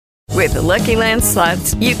With the Lucky Land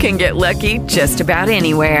Slots, you can get lucky just about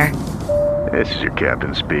anywhere. This is your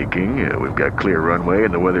captain speaking. We've got clear runway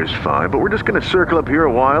and the weather's fine, but we're just going to circle up here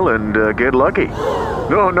a while and get lucky.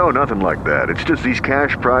 No, nothing like that. It's just these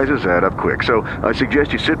cash prizes add up quick. So I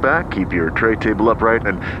suggest you sit back, keep your tray table upright,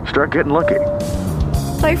 and start getting lucky.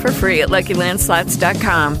 Play for free at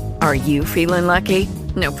LuckyLandSlots.com. Are you feeling lucky?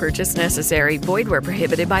 No purchase necessary. Void where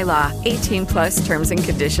prohibited by law. 18 plus terms and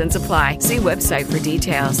conditions apply. See website for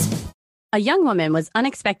details. A young woman was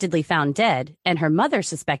unexpectedly found dead, and her mother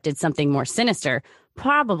suspected something more sinister.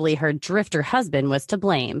 Probably her drifter husband was to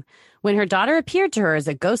blame. When her daughter appeared to her as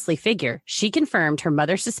a ghostly figure, she confirmed her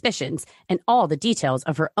mother's suspicions and all the details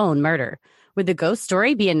of her own murder. Would the ghost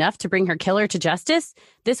story be enough to bring her killer to justice?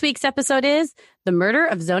 This week's episode is The Murder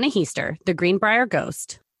of Zona Heaster, the Greenbrier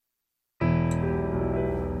Ghost. A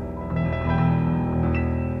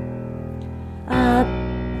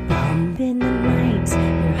bump in the night,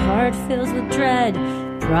 your heart fills with dread.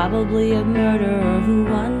 Probably a murderer who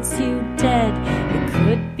wants you dead. It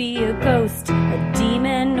could be a ghost, a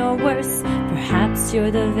demon, or worse. Perhaps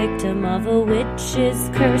you're the victim of a witch's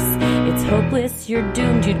curse. It's hopeless, you're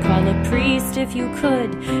doomed. You'd call a priest if you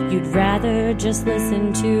could. You'd rather just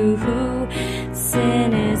listen to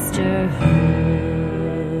Sinisterhood.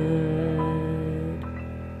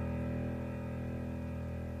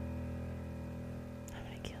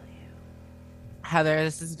 Heather,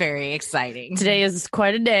 this is very exciting. Today is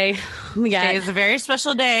quite a day. Today is a very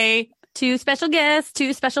special day. 2 special guests,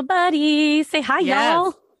 2 special buddies. Say hi,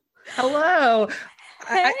 y'all. Hello.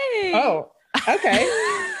 Hey. Okay.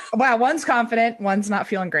 Wow, one's confident, one's not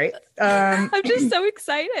feeling great. I'm just so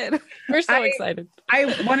excited. We're so excited.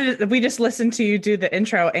 We just listened to you do the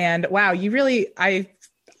intro, and wow, I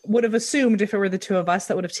would have assumed if it were the two of us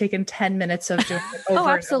that would have taken 10 minutes of doing it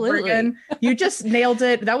over and over again. You just nailed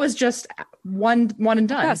it. That was just one and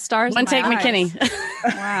done. Yeah, stars. One take McKinney.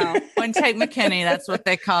 Wow. One take McKinney. That's what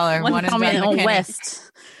they call her. One and done McKinney.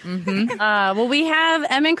 West. Mm-hmm. Well, we have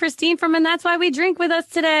Em and Christine from And That's Why We Drink with us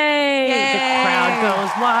today. Yay. The crowd goes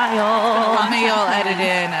wild. Mommy, you'll edit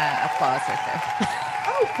in applause right there.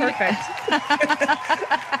 Oh, perfect.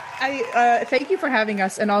 I thank you for having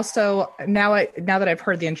us, and also now that I've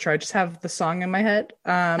heard the intro, I just have the song in my head.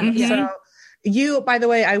 So you, by the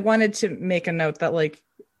way, I wanted to make a note that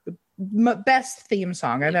best theme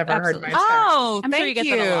song I've ever heard in my entire. Oh, I'm sure you get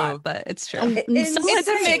that a lot, but it's true. It's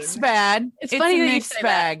a mixed bag. It's funny a that you mixed say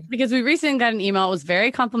bag that, because we recently got an email. It was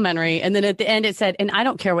very complimentary, and then at the end it said, "And I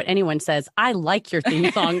don't care what anyone says. I like your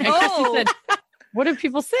theme song." And Christy said, "What do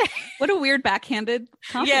people say?" What a weird backhanded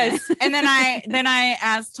compliment. Yes. And then I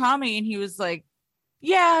asked Tommy, and he was like,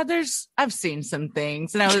 "Yeah, I've seen some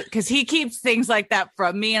things," and because he keeps things like that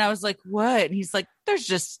from me, and I was like, "What?" And he's like, "There's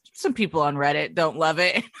just some people on Reddit don't love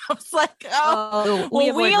it." And I was like, "Oh, we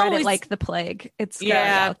avoid Reddit always, like the plague. It's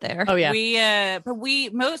out there." Oh yeah. But we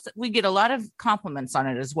get a lot of compliments on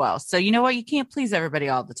it as well. So you know what? You can't please everybody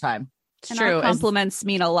all the time. It's and true. Our compliments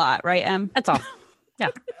mean a lot, right, Em? That's all. Yeah.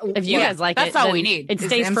 If you guys like that's it, all we need. It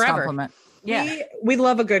stays M's forever. Compliment. Yeah. We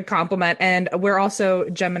love a good compliment, and we're also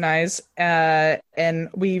Geminis, and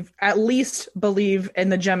we at least believe in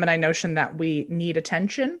the Gemini notion that we need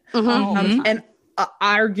attention, and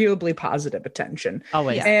arguably positive attention.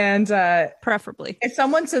 Always. And Preferably. if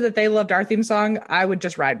someone said that they loved our theme song, I would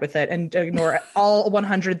just ride with it and ignore all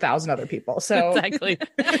 100,000 other people. So Exactly.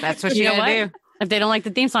 That's what you know gotta do. If they don't like the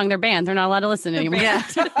theme song, they're banned. They're not allowed to listen anymore. Yeah.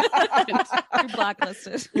 You're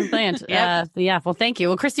blacklisted. You're banned. Yep. Yeah. Well, thank you.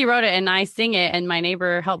 Well, Christy wrote it, and I sing it, and my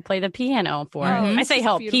neighbor helped play the piano for it. I say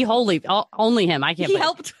help. Beautiful. He only him. I can't. He play.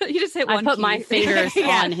 helped. You just hit I one put key. my fingers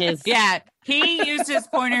on his. Yeah. He used his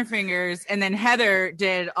pointer fingers, and then Heather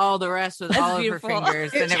did all the rest with all of her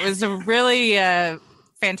fingers. And it was a really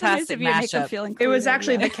fantastic mashup. it was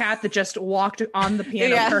actually the cat that just walked on the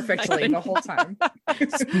piano perfectly the whole time.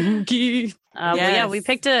 Spooky. Well, yeah, we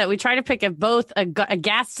tried to pick both a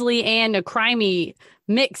ghastly and a crimey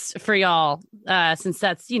mix for y'all, since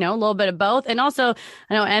that's, a little bit of both. And also,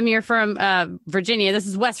 I know, Em, you're from Virginia. This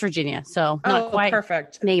is West Virginia, so not quite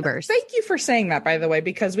perfect neighbors. Thank you for saying that, by the way,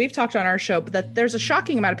 because we've talked on our show that there's a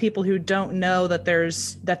shocking amount of people who don't know that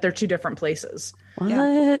they're two different places. What?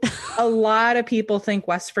 Yeah. A lot of people think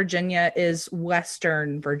West Virginia is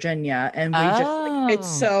Western Virginia, and we just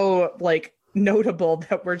it's so notable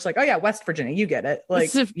that we're just like, oh yeah, West Virginia, you get it.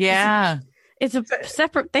 It's a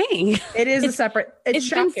separate thing. It is a separate. It's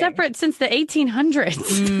been separate since the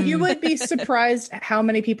 1800s. You would be surprised how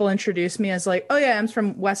many people introduce me as oh yeah, I'm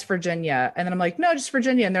from West Virginia, and then I'm like, no, just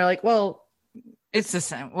Virginia, and they're like, well, It's the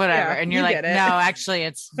same, whatever. Yeah, and you're you like, get it. no, actually,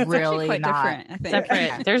 it's really quite not. different, I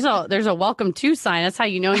think. Separate. There's a welcome to sign. That's how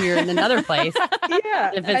you know you're in another place.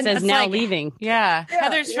 Yeah. If it And says it's now like- leaving. Yeah. Yeah,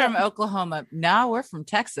 Heather's yeah. from Oklahoma. No, we're from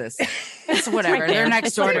Texas. It's whatever. They're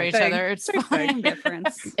next door to Same each thing. other. It's Same fine. thing.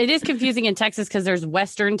 Difference. It is confusing in Texas because there's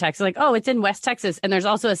Western Texas. Like, oh, it's in West Texas. And there's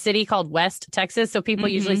also a city called West Texas. So people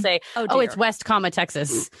usually say, Oh, oh, dear. it's West,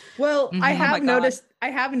 Texas. Well, I Mhm. have Oh my God. noticed. I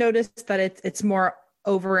have noticed that it's more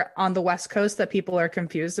over on the West Coast that people are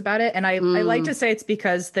confused about it, and I like to say it's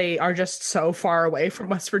because they are just so far away from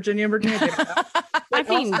West Virginia and Virginia. They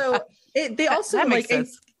don't know. I mean, They also that like makes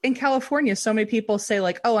sense. in California, so many people say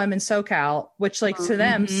like, "Oh, I'm in SoCal," which like to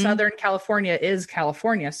them, Mhm. Southern California is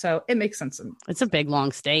California, so it makes sense. it's a big,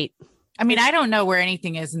 long state. I mean, I don't know where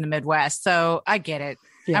anything is in the Midwest, so I get it.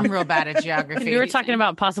 I'm real bad at geography. We were talking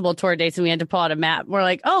about possible tour dates and we had to pull out a map. We're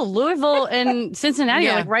like, oh, Louisville and Cincinnati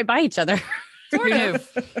Yeah. are like right by each other. Who knew?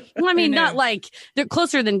 Well, I mean, Who not knew? like they're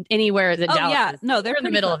closer than anywhere that Oh, Dallas yeah. is. No, They're in the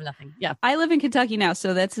pretty middle close. of nothing. Yeah. I live in Kentucky now,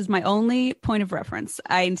 so this is my only point of reference.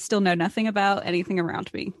 I still know nothing about anything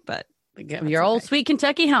around me, but Your old sweet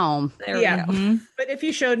Kentucky home. there Yeah. we go. Mhm. But if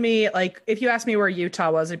you showed me like, if you asked me where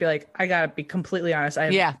Utah was, I'd be like, I gotta be completely honest.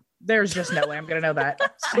 Yeah. There's just no way I'm gonna know that.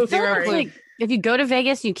 I feel sorry. like if you go to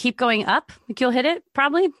Vegas, you keep going up, like you'll hit it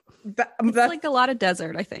probably. It's like a lot of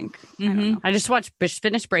desert, I think. I don't Mhm. know. I just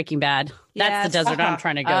finished Breaking Bad. That's the Yes. desert I'm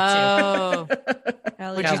trying to go to. Oh,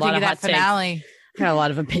 Hell what'd got you a think lot of of that hot takes. finale? I got a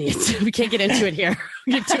lot of opinions. We can't get into it here.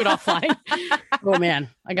 We get to it offline. Oh man,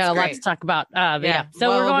 I got That's a lot great. to talk about. But yeah. So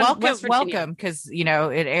Well, we're going welcome, West Virginia. welcome, because it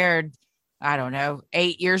aired, I don't know,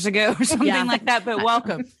 8 years ago or something Yeah. like that. But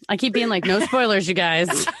welcome. I keep being like, no spoilers, you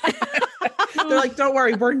guys. They're like, don't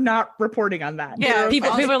worry, we're not reporting on that. Yeah, People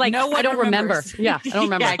are like, no one I don't remember. remembers. Yeah, I don't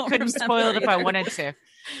remember. Yeah, I couldn't spoil it if I wanted to.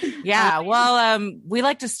 Yeah, well, we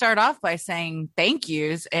like to start off by saying thank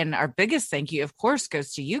yous, and our biggest thank you, of course,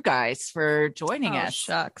 goes to you guys for joining Oh, us.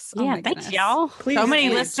 shucks. Oh, Yeah, my thanks, goodness. y'all. Please, So many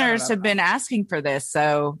please. listeners have been asking for this,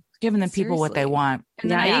 so giving the people what they Seriously. want.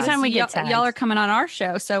 And Yeah, then anytime we y'all- get tagged. y'all are coming on our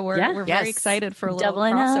show, so we're Yeah. we're Yes. very excited for a little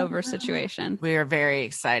Doubling up. crossover situation. We are very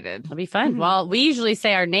excited. It'll be fun. Well, we usually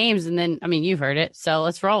say our names, and then you've heard it, so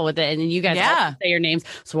let's roll with it. And then you guys Yeah. also say your names,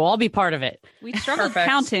 so we'll all be part of it. We struggled Perfect.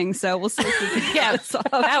 counting, so we'll see if we can Yeah, get this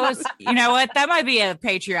off. that was, you know what? That might be a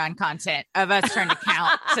Patreon content of us trying to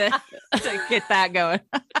count to get that going.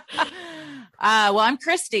 Well, I'm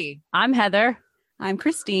Christy, I'm Heather. I'm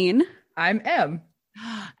Christine. I'm M.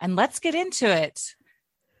 and let's get into it.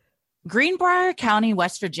 Greenbrier County,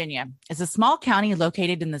 West Virginia, is a small county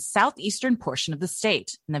located in the southeastern portion of the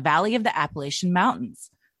state in the valley of the Appalachian Mountains.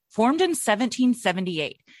 Formed in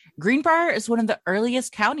 1778, Greenbrier is one of the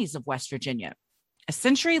earliest counties of West Virginia. A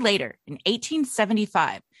century later, in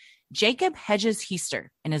 1875, Jacob Hedges Heaster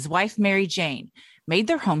and his wife Mary Jane made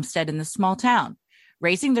their homestead in the small town,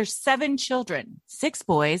 raising their 7 children, 6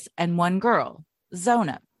 boys and 1 girl,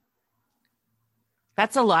 Zona.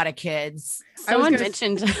 That's a lot of kids. Someone gonna-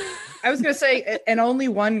 mentioned. I was gonna say, and only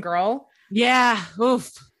one girl. Yeah.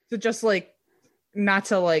 Oof. So just like, not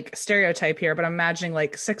to like stereotype here, but I'm imagining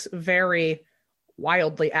like 6 very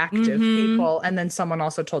wildly active Mhm. people, and then someone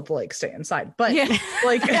also told to like stay inside. But Yeah.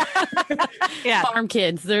 like, Yeah. Farm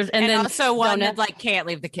kids. There's And then also one Zona. that like can't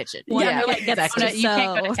leave the kitchen. Yeah, Yeah, they're like, exactly. Zona, you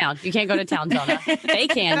can't go to town. You can't go to town, Zona. They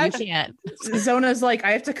can. You can't. Zona's like,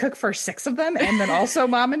 I have to cook for 6 of them, and then also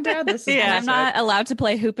mom and dad. This is Yeah. I'm not allowed to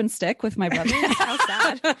play hoop and stick with my brothers. How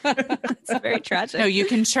sad. It's very tragic. No, you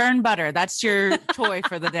can churn butter. That's your toy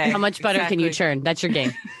for the day. How much butter can you Exactly. churn? That's your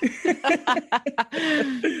game.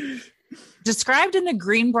 Described in the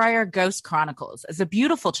Greenbrier Ghost Chronicles as a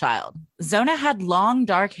beautiful child, Zona had long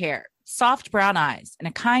dark hair, soft brown eyes, and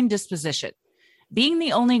a kind disposition. Being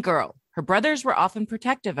the only girl, her brothers were often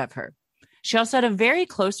protective of her. She also had a very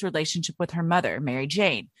close relationship with her mother, Mary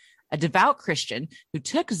Jane, a devout Christian who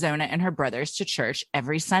took Zona and her brothers to church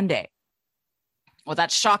every Sunday. Well,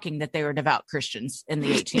 that's shocking that they were devout Christians in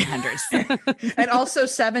the 1800s. And also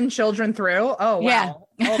 7 children through. Oh wow. Yeah.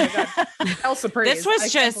 Oh my god. Elsa praise. This I was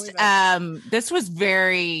can't just believe it. this was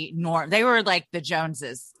very norm. They were like the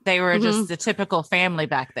Joneses. They were just the typical family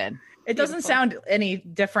back then. It doesn't sound any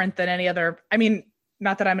different than any other. I mean,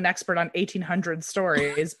 not that I'm an expert on 1800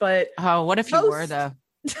 stories, but Oh, what if you Most- were though?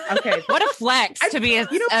 okay. What a flex to be a,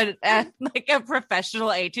 you know- like a professional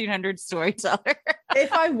 1800 storyteller.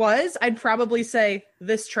 If I was, I'd probably say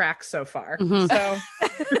this track so far. Mhm.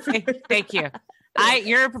 So Thank you.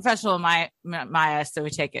 You're a professional in my eyes, so we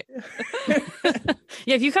take it.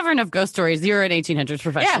 Yeah, if you cover enough ghost stories, you're an 1800s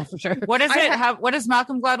professional Yeah. for sure. What is it? What does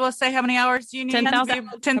Malcolm Gladwell say? How many hours do you need? 10,000.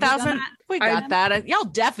 10,000. We got that. Y'all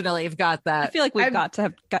definitely have got I that. feel like we've I've- got to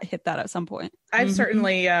have hit that at some point. I've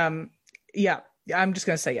certainly, yeah, I'm just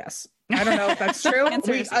going to say yes. I don't know if that's true.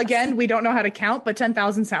 We don't know how to count, but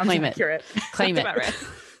 10,000 sounds accurate. Claim it. Right.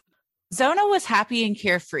 Zona was happy and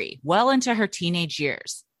carefree well into her teenage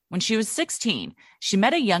years. When she was 16, she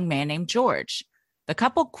met a young man named George. The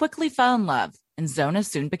couple quickly fell in love, and Zona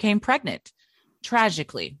soon became pregnant.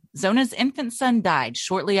 Tragically, Zona's infant son died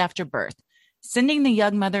shortly after birth, sending the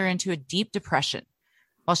young mother into a deep depression.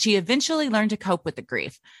 While she eventually learned to cope with the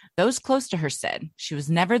grief, those close to her said she was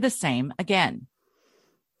never the same again.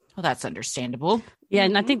 Well, that's understandable. Yeah,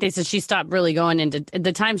 and I think they said she stopped really going into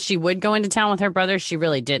the times she would go into town with her brother. She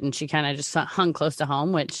really didn't. She kind of just hung close to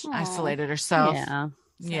home, which isolated herself. Yeah.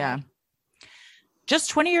 Yeah.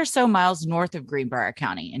 Just 20 or so miles north of Greenbrier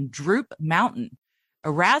County in Droop Mountain,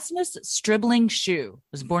 Erasmus Stribling Shue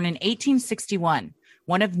was born in 1861,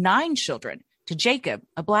 one of 9 children, to Jacob,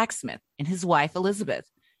 a blacksmith, and his wife, Elizabeth.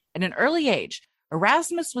 At an early age,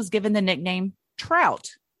 Erasmus was given the nickname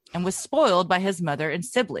Trout and was spoiled by his mother and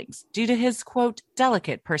siblings due to his, quote,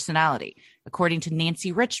 delicate personality, according to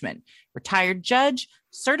Nancy Richmond, retired judge,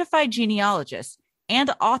 certified genealogist, and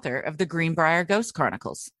author of the Greenbrier Ghost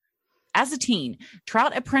Chronicles. As a teen,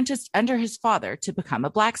 Trout apprenticed under his father to become a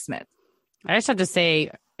blacksmith. I just have to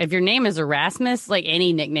say, if your name is Erasmus, like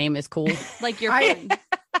any nickname is cool. Like your friend.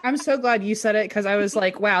 I'm so glad you said it because I was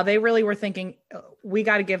like, wow, they really were thinking we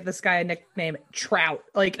got to give this guy a nickname Trout.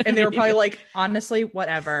 Like, and they were probably like, honestly,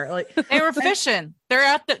 whatever. Like they were fishing.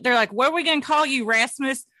 They're they're like, what are we going to call you,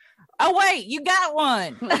 Rasmus? Oh, wait, you got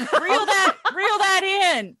one. Reel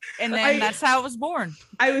that in. And then that's how it was born.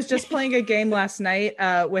 I was just playing a game last night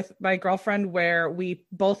with my girlfriend where we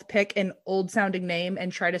both pick an old sounding name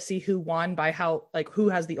and try to see who won by who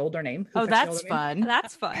has the older name. That's fun.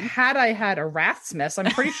 That's fun. Had I had Erasmus, I'm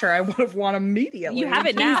pretty sure I would have won immediately. You have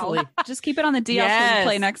it now. Just keep it on the DL so we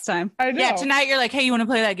play next time. I know. Yeah, tonight you're like, hey, you want to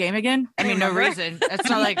play that game again? I mean, no reason. It's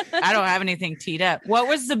not like I don't have anything teed up. What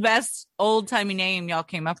was the best old-timey name y'all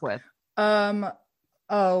came up with?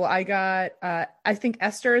 I got I think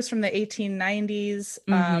Heaster is from the 1890s.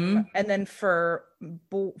 And then for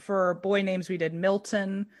boy names we did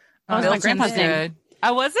Milton. That was my grandpa's name.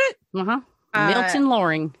 Oh, was it? Milton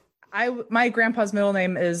Loring. My grandpa's middle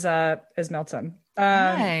name is Milton.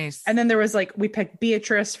 Nice. And then there was we picked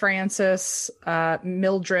Beatrice, Francis,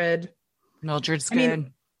 Mildred. Mildred's good. I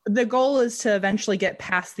mean, the goal is to eventually get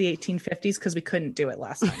past the 1850s because we couldn't do it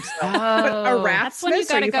last time. So. Erasmus,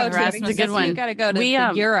 that's when you got to go to. That's a good one. You got to go to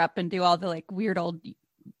Europe and do all the weird old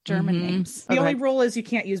German names. The only rule is you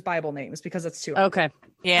can't use Bible names because it's too hard. Okay.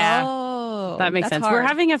 Yeah. Oh, that makes sense. Hard. We're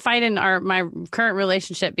having a fight in my current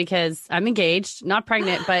relationship because I'm engaged, not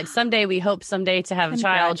pregnant, but someday we hope someday to have a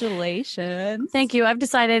child. Congratulations. Thank you. I've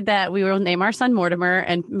decided that we will name our son Mortimer,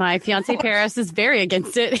 and my fiance Paris is very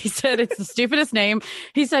against it. He said it's the stupidest name.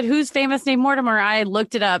 He said, who's famous named Mortimer? I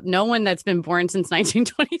looked it up. No one that's been born since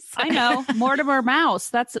 1926. I know. Mortimer Mouse.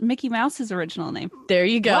 That's Mickey Mouse's original name. There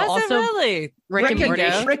you go. Was also, it really? Rick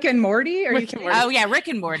and Morty? Oh, yeah, Rick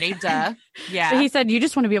and Morty. Duh. Yeah. So he said, you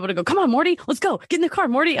just want to be able to go, come on, Morty, let's go. Get in the car,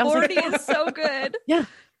 Morty. I was Morty like, is so good. Yeah.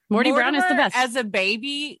 Mortimer Brown is the best. As a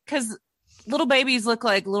baby, because little babies look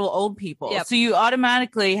like little old people. Yep. So you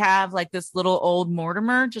automatically have this little old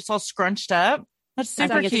Mortimer just all scrunched up. That's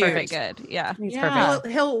super cute. Perfect. Good. Yeah. He's perfect.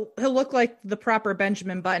 He'll look like the proper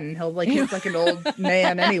Benjamin Button. He'll look like an old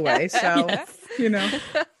man anyway. So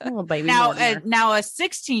Oh, baby now a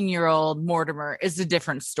 16-year-old Mortimer is a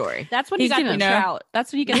different story. That's when you got the Trout.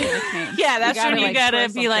 That's when you get the nickname. Yeah, that's when you gotta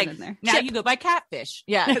be like, now you go by Catfish.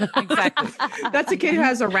 Yeah, exactly. That's a kid who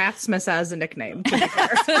has Erasmus as a nickname.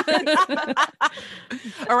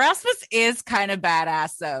 Erasmus is kind of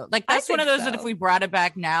badass though. That's one of those that if we brought it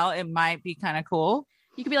back now, it might be kind of cool.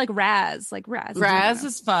 You could be like Raz, Raz. Raz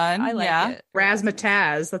is fun. I like it.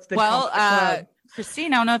 Razzmatazz. That's the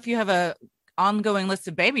Christine, I don't know if you have a ongoing list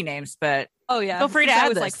of baby names, but feel free to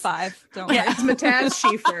add this. Like 5. Don't worry. Razzmatazz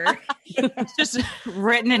Schieffer. Just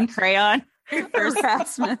written in crayon.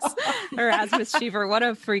 Erasmus Schieffer. What a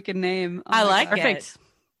freaking name. I like it. Perfect.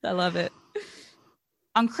 I love it.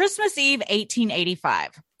 On Christmas Eve,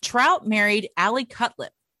 1885, Trout married Allie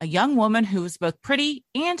Cutlip, a young woman who was both pretty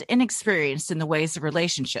and inexperienced in the ways of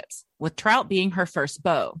relationships, with Trout being her first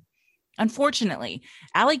beau. Unfortunately,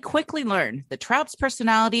 Allie quickly learned that Trout's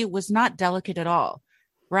personality was not delicate at all.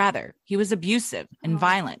 Rather, he was abusive and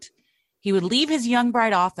violent. He would leave his young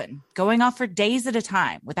bride often, going off for days at a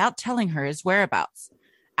time without telling her his whereabouts.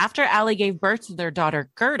 After Allie gave birth to their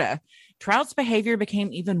daughter, Gerda, Trout's behavior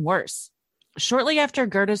became even worse. Shortly after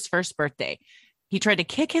Gerda's first birthday, he tried to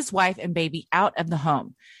kick his wife and baby out of the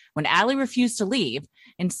home. When Allie refused to leave,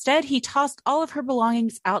 instead he tossed all of her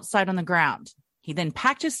belongings outside on the ground. He then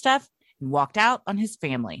packed his stuff and walked out on his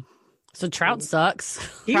family. So Trout sucks.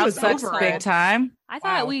 He Trout was sucks over big it. time. I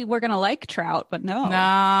thought we were gonna like Trout, but no.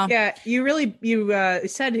 Nah. Yeah, you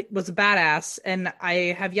said it was a badass, and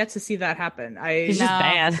I have yet to see that happen. He's just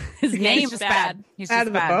bad. His name's just bad. He's out just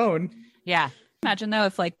of the bad. bone. Yeah. Imagine though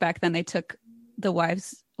if like back then they took the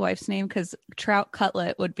wife's name, because Trout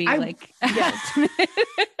Cutlet would be That's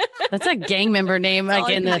a gang member name, That's like all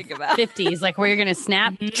I in can the think about. 50s, like where you're gonna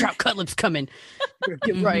snap. Trout Cutlet's coming.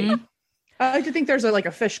 Right. I like to think there's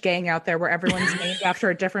a fish gang out there where everyone's named after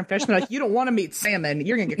a different fish. They're like, you don't want to meet salmon.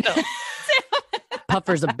 You're gonna get killed.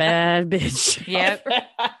 Puffer's a bad bitch. Yep.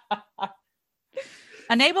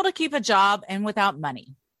 Unable to keep a job and without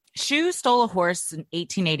money, Shu stole a horse in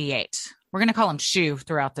 1888. We're going to call him Shu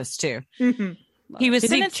throughout this too. Mm-hmm. He was He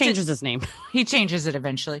sentenced changes his name. He changes it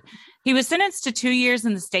eventually. He was sentenced to 2 years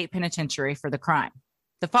in the state penitentiary for the crime.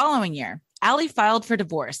 The following year, Allie filed for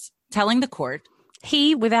divorce, telling the court,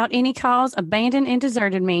 He, without any cause, abandoned and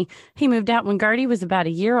deserted me. He moved out when Gertie was about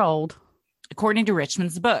a year old. according to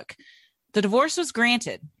Richmond's book. The divorce was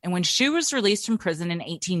granted, and when Shu was released from prison in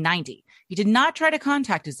 1890, he did not try to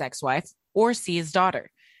contact his ex-wife or see his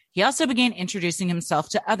daughter. He also began introducing himself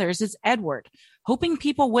to others as Edward, hoping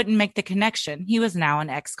people wouldn't make the connection he was now an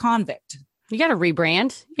ex-convict. You got to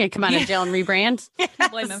rebrand. You got to come out of jail and rebrand.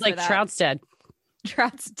 Blame him It's for like that. Trout's dead.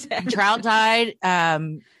 Trout's dead. Trout died.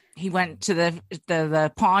 He went to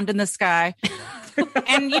the pond in the sky.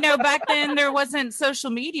 And, back then there wasn't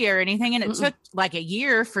social media or anything. And it took like a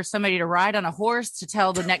year for somebody to ride on a horse to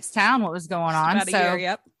tell the next town what was going on. About a year,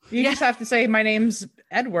 yep. You just have to say, my name's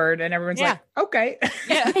Edward. And everyone's like, okay.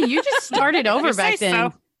 Yeah. Hey, you just started over You back say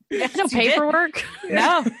then. so. There's no Yes, you did. paperwork.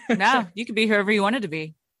 No, you could be whoever you wanted to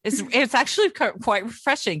be. It's actually quite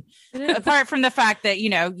refreshing. Apart from the fact that,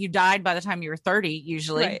 you died by the time you were 30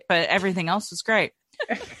 usually, Right. but everything else was great.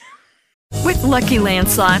 With Lucky Land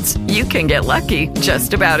Slots, you can get lucky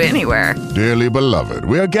just about anywhere. Dearly beloved,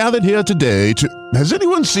 we are gathered here today to... Has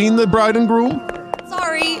anyone seen the bride and groom?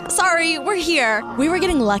 Sorry, we're here. We were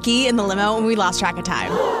getting lucky in the limo and we lost track of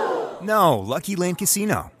time. No, Lucky Land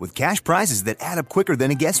Casino, with cash prizes that add up quicker than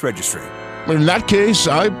a guest registry. In that case,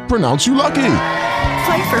 I pronounce you lucky.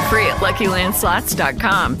 Play for free at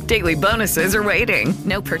LuckyLandSlots.com. Daily bonuses are waiting.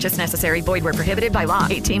 No purchase necessary. Void where prohibited by law.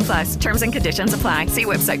 18+. Terms and conditions apply. See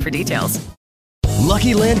website for details.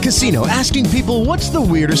 Lucky Land Casino, asking people, what's the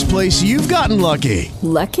weirdest place you've gotten lucky?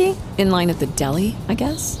 Lucky? In line at the deli, I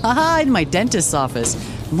guess? Aha, in my dentist's office.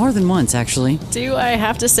 More than once, actually. Do I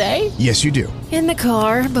have to say? Yes, you do. In the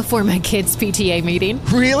car before my kids' PTA meeting.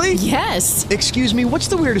 Really? Yes. Excuse me, what's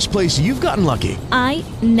the weirdest place you've gotten lucky? I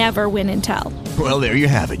never win and tell. Well, there you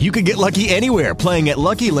have it. You can get lucky anywhere, playing at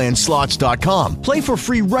LuckyLandSlots.com. Play for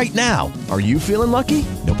free right now. Are you feeling lucky?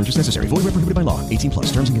 No purchase necessary. Void where prohibited by law. 18+.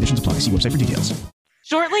 Terms and conditions apply. See website for details.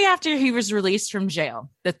 Shortly after he was released from jail,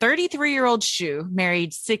 the 33-year-old Shu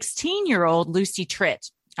married 16-year-old Lucy Tritt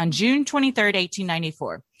on June 23rd,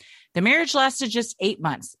 1894. The marriage lasted just 8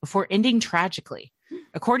 months before ending tragically.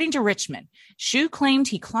 According to Richmond, Shu claimed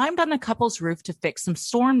he climbed on the couple's roof to fix some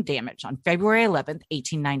storm damage on February 11th,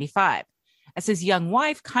 1895. As his young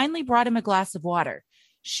wife kindly brought him a glass of water,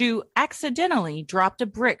 Shu accidentally dropped a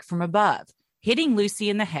brick from above, hitting Lucy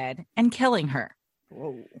in the head and killing her.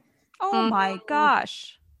 Whoa. Oh my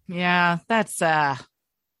gosh. Yeah, that's And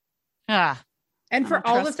for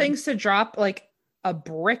all the trusting. things to drop, like a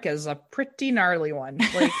brick is a pretty gnarly one.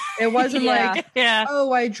 Like it wasn't Yeah. like, yeah.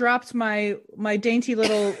 oh, I dropped my dainty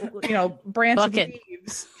little, branch Bucket. of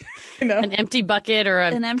leaves. An empty bucket or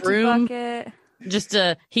An empty broom. bucket. Just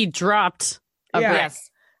he dropped a Yeah. brick. Yes.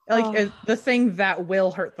 Like the thing that will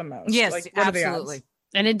hurt the most. Yes, Like, what are the odds? absolutely.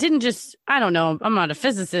 And it didn't just, I don't know, I'm not a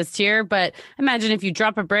physicist here, but imagine if you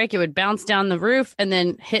drop a brick, it would bounce down the roof and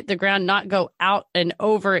then hit the ground, not go out and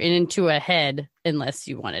over and into a head unless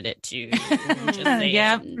you wanted it to. Just saying.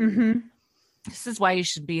 Yeah. Mm-hmm. This is why you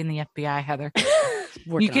should be in the FBI, Heather.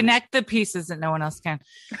 Working You on connect the pieces that no one else can.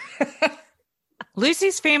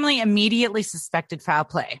 Lucy's family immediately suspected foul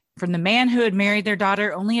play from the man who had married their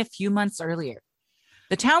daughter only a few months earlier.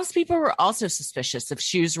 The townspeople were also suspicious of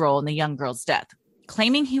Shu's role in the young girl's death,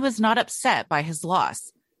 claiming he was not upset by his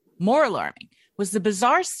loss. More alarming was the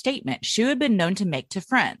bizarre statement Shu had been known to make to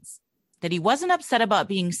friends, that he wasn't upset about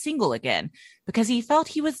being single again because he felt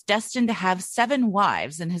he was destined to have 7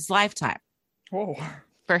 wives in his lifetime. Whoa.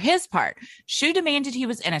 For his part, Shu demanded he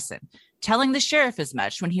was innocent, telling the sheriff as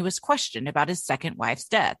much when he was questioned about his second wife's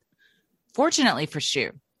death. Fortunately for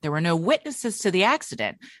Shu, there were no witnesses to the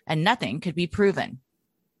accident and nothing could be proven.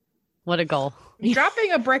 What a goal.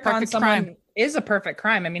 Dropping a brick on Perfect someone crime. is a perfect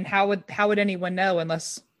crime. I mean, how would anyone know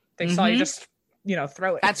unless they saw you just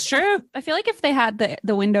throw it. That's true. I feel like if they had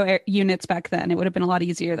the window units back then, it would have been a lot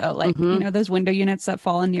easier though. Like, those window units that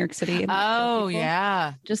fall in New York City. Oh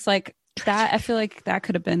yeah. Just like that. I feel like that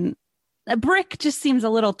could have been a brick. Just seems a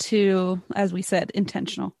little too, as we said,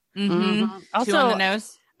 intentional. Also, too on the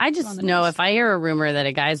nose. I just know if I hear a rumor that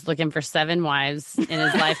a guy's looking for 7 wives in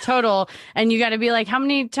his life total, and you got to be like, how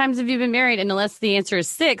many times have you been married? And unless the answer is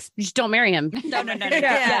 6, you just don't marry him. No.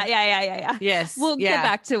 Yeah. Yes.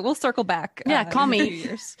 We'll circle back. Yeah, call me. In a few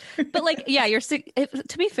years. But like, yeah,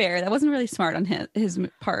 to be fair, that wasn't really smart on his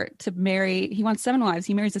part to marry. He wants 7 wives.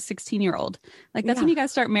 He marries a 16-year-old. Like, that's when you got to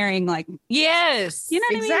start marrying, like, yes. You know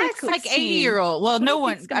what exactly. I mean? Like 80-year-old. Well, no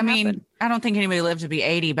one, I don't think anybody lived to be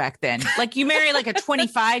 80 back then. Like, you marry like a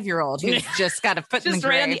 25-year-old who's just got a foot in the grave. Just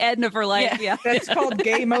right on the end of her life. Yeah. That's called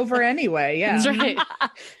game over anyway. Yeah. That's right.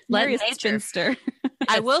 Marry a spinster.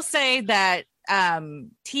 I will say that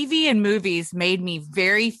TV and movies made me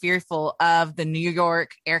very fearful of the New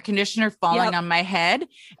York air conditioner falling on my head.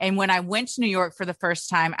 And when I went to New York for the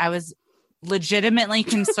first time, I was legitimately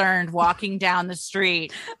concerned walking down the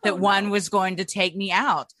street that one was going to take me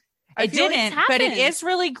out. It didn't, but it is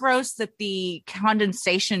really gross that the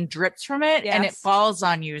condensation drips from it and it falls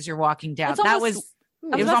on you as you're walking down. It was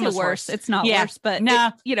almost worse. It's not worse, but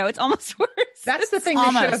it's almost worse. That's the thing they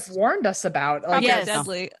should have warned us about. Like,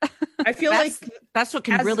 deadly. I feel like that's what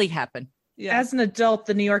can really happen. Yeah. As an adult,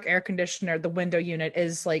 the New York air conditioner, the window unit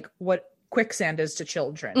is like what quicksand is to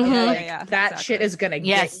children. That shit is gonna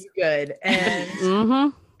get you good.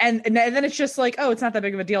 And And then it's just like, oh, it's not that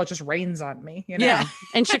big of a deal. It just rains on me. Yeah.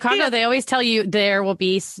 In Chicago, they always tell you there will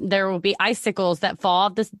be icicles that fall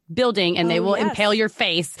off this building and they will impale your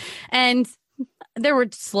face. And there were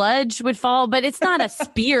sludge would fall, but it's not a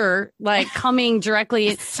spear like coming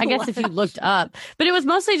directly. I guess if you looked up, but it was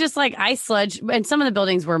mostly just like ice sludge. And some of the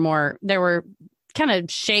buildings were kind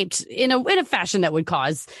of shaped in a fashion that would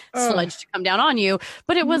cause sludge to come down on you,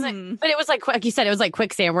 but it wasn't. But it was like you said, it was like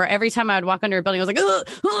quicksand. Where every time I would walk under a building, I was like,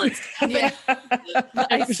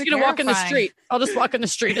 I'm just gonna walk in the street. I'll just walk in the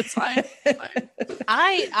street. It's fine.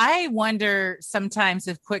 I wonder sometimes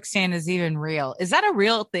if quicksand is even real. Is that a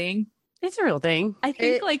real thing? It's a real thing. I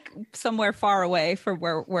think like somewhere far away from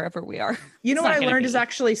wherever we are. You know what I learned is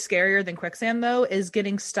actually scarier than quicksand though, is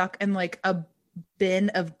getting stuck in like a bin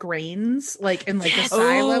of grains, like in like a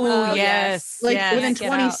silo. Oh, yes. Like within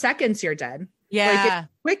 20 seconds, you're dead. Yeah. Like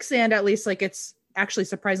quicksand, at least like it's actually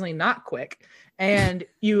surprisingly not quick and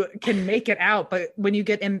you can make it out. But when you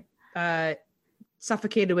get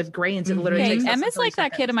suffocated with grains, it literally takes Emma's like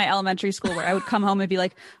that kid in my elementary school where I would come home and be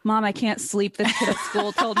like, Mom, I can't sleep. This kid at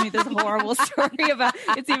school told me this horrible story about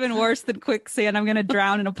it's even worse than quicksand. I'm going to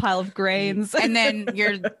drown in a pile of grains. And then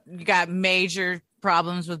you got major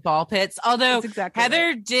problems with ball pits. Although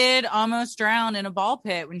Heather did almost drown in a ball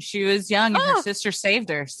pit when she was young and her sister saved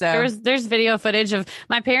her. So there's video footage of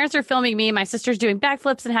my parents are filming me, my sister's doing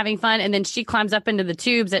backflips and having fun, and then she climbs up into the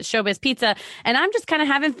tubes at Showbiz Pizza and I'm just kind of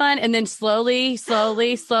having fun, and then slowly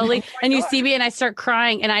and you see me and I start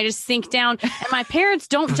crying and I just sink down, and my parents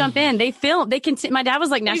don't jump in. They film. They can. My dad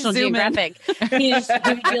was like National Geographic. He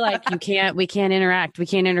would be like, we can't interact, we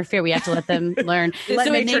can't interfere, we have to let them learn.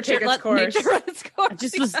 Let nature take its course. I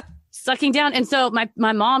just was sucking down. And so my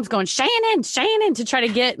mom's going, Shannon, to try to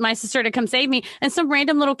get my sister to come save me. And some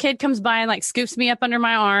random little kid comes by and like scoops me up under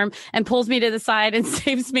my arm and pulls me to the side and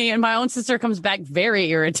saves me. And my own sister comes back very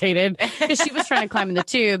irritated because she was trying to climb in the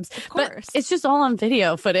tubes. Of course. But it's just all on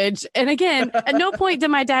video footage. And again, at no point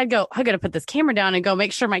did my dad go, I got to put this camera down and go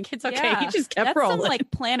make sure my kid's okay. He just kept rolling. Some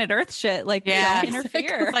like Planet Earth shit. Like, don't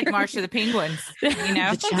interfere. It's like March of the Penguins, you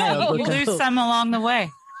know? You lose some along the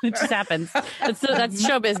way. It just happens. That's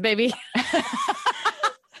showbiz, baby. That's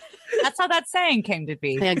how that saying came to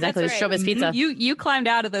be. Yeah, exactly. It's Showbiz Pizza. You climbed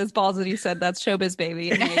out of those balls and you said that's showbiz, baby,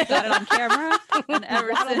 and you got it on camera. And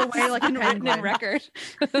ever since, away like a written in record.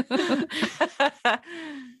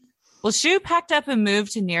 Well, Shu packed up and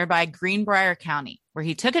moved to nearby Greenbrier County, where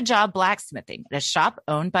he took a job blacksmithing at a shop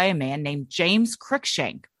owned by a man named James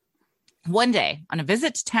Cruikshank. One day, on a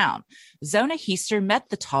visit to town, Zona Heaster met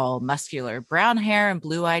the tall, muscular, brown hair and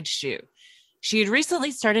blue-eyed Shu. She had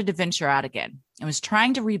recently started to venture out again and was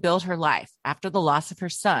trying to rebuild her life after the loss of her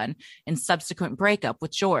son and subsequent breakup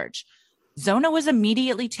with George. Zona was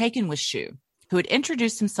immediately taken with Shu, who had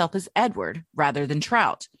introduced himself as Edward rather than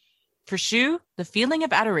Trout. For Shu, the feeling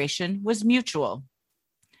of adoration was mutual.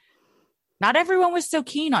 Not everyone was so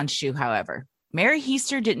keen on Shu, however. Mary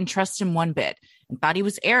Heaster didn't trust him one bit and thought he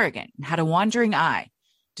was arrogant and had a wandering eye.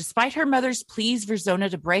 Despite her mother's pleas for Zona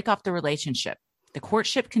to break off the relationship, the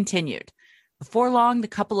courtship continued. Before long, the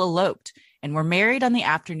couple eloped and were married on the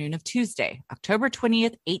afternoon of Tuesday, October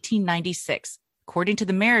 20th, 1896, according to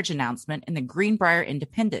the marriage announcement in the Greenbrier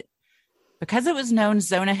Independent. Because it was known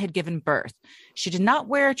Zona had given birth, she did not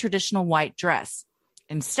wear a traditional white dress.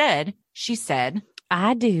 Instead, she said,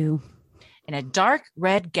 I do. In a dark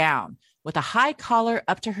red gown with a high collar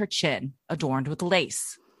up to her chin, adorned with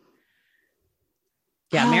lace.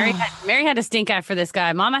 Yeah, Mary had a stink eye for this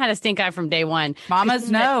guy. Mama had a stink eye from day one.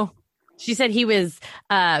 Mamas know. She said he was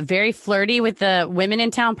very flirty with the women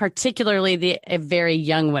in town, particularly the very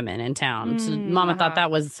young women in town. So Mama thought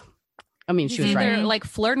that was, I mean, she was right. Either like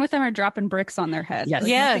flirting with them or dropping bricks on their head. Yes. Like,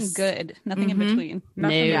 Yes. Nothing good. Nothing in between.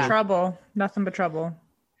 Nothing but trouble. Nothing but trouble.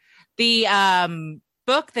 The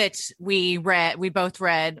book that we both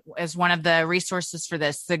read as one of the resources for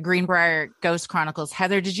this, the Greenbrier Ghost Chronicles.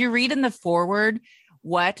 Heather, did you read in the foreword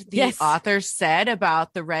what the author said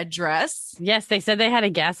about the red dress? Yes, they said they had a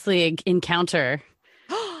ghastly encounter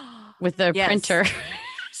with the printer.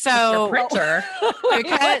 So printer,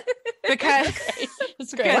 because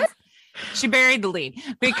she buried the lead,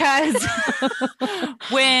 because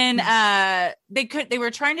when they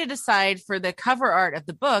were trying to decide for the cover art of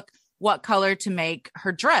the book what color to make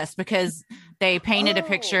her dress, because they painted a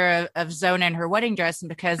picture of Zona in her wedding dress, and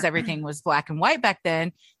because everything was black and white back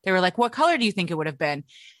then, they were like, what color do you think it would have been?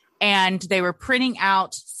 And they were printing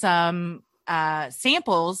out some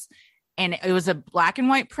samples, and it was a black and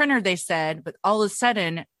white printer, they said, but all of a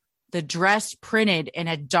sudden the dress printed in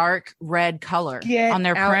a dark red color on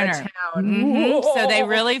their printer. So they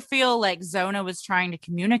really feel like Zona was trying to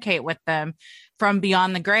communicate with them from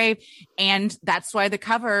beyond the grave. And that's why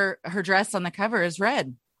her dress on the cover is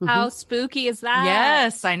red. How spooky is that?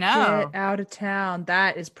 Yes, I know. Get out of town.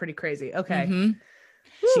 That is pretty crazy. Okay.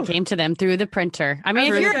 She came to them through the printer. I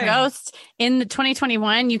mean, if you're a ghost in the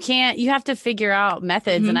 2021, you have to figure out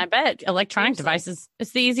methods. And I bet electronic devices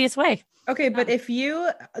is the easiest way. Okay, but if you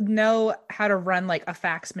know how to run like a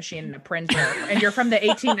fax machine and a printer and you're from the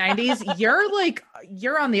 1890s,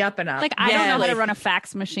 you're on the up and up. Like, I don't know how to run a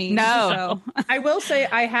fax machine. No. So. I will say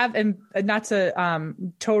I have, and not to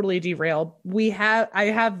totally derail,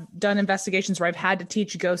 I have done investigations where I've had to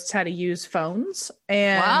teach ghosts how to use phones,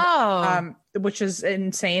 and which is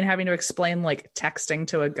insane, having to explain like texting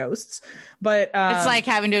to a ghost. But it's like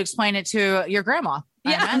having to explain it to your grandma.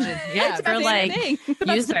 I imagine. Yeah, they're like,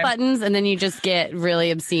 use the buttons, and then you just get really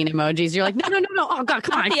obscene emojis. You're like, no. Oh God,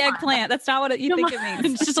 come on, the eggplant. That's not what you think it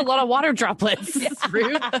means. It's just a lot of water droplets. It's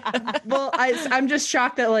rude. Well, I'm just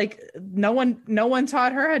shocked that like no one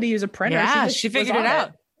taught her how to use a printer. Yeah, she figured it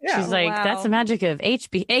out. Yeah. She's like, that's the magic of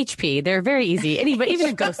HP. They're very easy. Anybody, even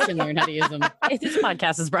a ghost can learn how to use them. This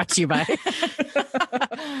podcast is brought to you by.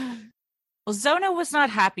 Well, Zona was not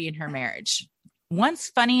happy in her marriage. Once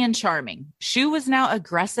funny and charming, Shu was now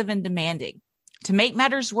aggressive and demanding. To make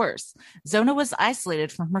matters worse, Zona was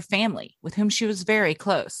isolated from her family, with whom she was very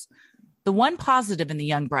close. The one positive in the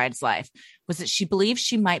young bride's life was that she believed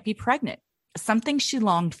she might be pregnant, something she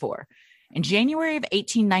longed for. In January of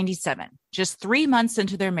 1897, just 3 months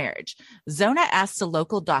into their marriage, Zona asked a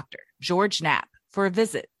local doctor, George Knapp, for a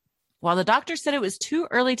visit. While the doctor said it was too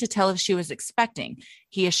early to tell if she was expecting,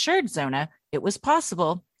 he assured Zona it was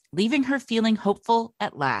possible, leaving her feeling hopeful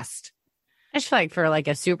at last. I just feel like for like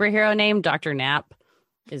a superhero name, Dr. Knapp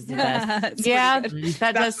is the best. Yeah,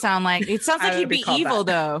 that does sound like, it sounds like he'd be evil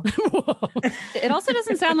though. It also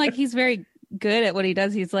doesn't sound like he's very good at what he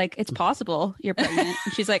does. He's like, it's possible you're pregnant.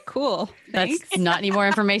 And she's like, cool. That's not any more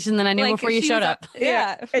information than I knew before you showed up.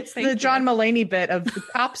 Yeah. It's the John Mulaney bit of the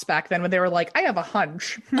cops back then when they were like, I have a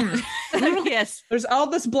hunch. Yes. There's all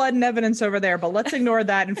this blood and evidence over there, but let's ignore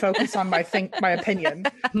that and focus on my opinion.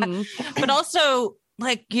 But also,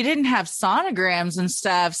 like, you didn't have sonograms and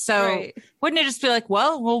stuff. So wouldn't it just be like,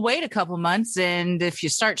 well, we'll wait a couple months, and if you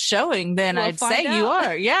start showing, then I'd say you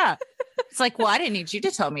are. Yeah. It's like, well, I didn't need you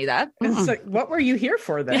to tell me that. It's like, what were you here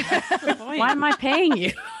for then? Why am I paying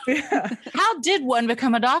you? How did one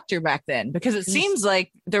become a doctor back then? Because it seems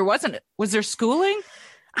like was there schooling?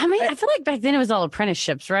 I mean, I feel like back then it was all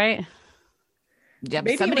apprenticeships, right? Yeah,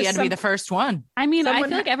 but somebody had to be the first one. I mean, I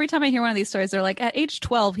feel like every time I hear one of these stories, they're like, at age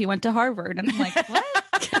 12, he went to Harvard. And I'm like, what?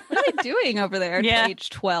 What are they doing over there at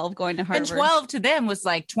age 12 going to Harvard? And 12 to them was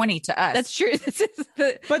like 20 to us. That's true. This is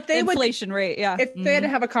the inflation rate. Yeah. If they had to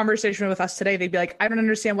have a conversation with us today, they'd be like, I don't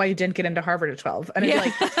understand why you didn't get into Harvard at 12. And I'd be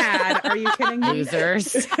like, Dad, are you kidding me?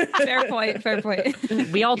 Losers. Fair point.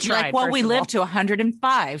 We all tried. Like, well, we lived to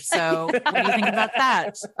 105. So what do you think about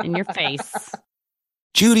that? In your face.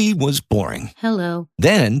 Judy was boring. Hello.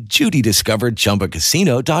 Then Judy discovered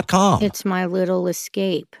ChumbaCasino.com. It's my little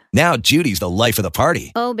escape. Now Judy's the life of the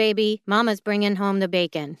party. Oh, baby, mama's bringing home the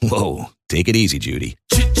bacon. Whoa, take it easy, Judy.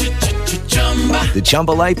 The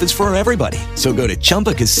Chumba life is for everybody. So go to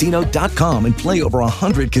ChumbaCasino.com and play over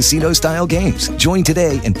 100 casino-style games. Join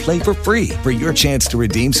today and play for free for your chance to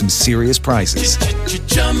redeem some serious prizes.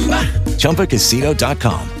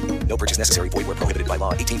 ChumbaCasino.com. No purchase necessary. Void where prohibited by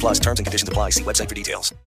law. 18 plus terms and conditions apply. See website for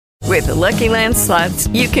details. With the Lucky Land Slots,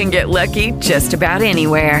 you can get lucky just about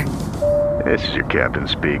anywhere. This is your captain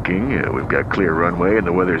speaking. We've got clear runway and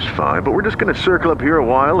the weather's fine, but we're just going to circle up here a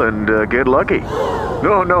while and get lucky.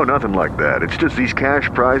 No, nothing like that. It's just these cash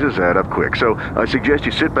prizes add up quick. So I suggest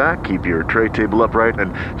you sit back, keep your tray table upright,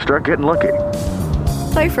 and start getting lucky.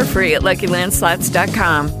 Play for free at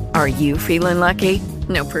LuckyLandSlots.com. Are you feeling lucky?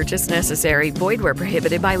 No purchase necessary. Void where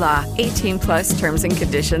prohibited by law. 18 plus terms and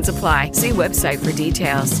conditions apply. See website for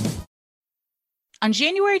details. On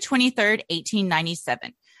January 23rd,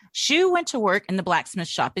 1897, Shu went to work in the blacksmith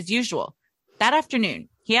shop as usual. That afternoon,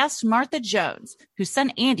 he asked Martha Jones, whose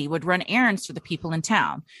son Andy would run errands for the people in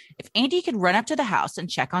town, if Andy could run up to the house and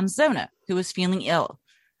check on Zona, who was feeling ill.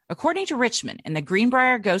 According to Richmond in the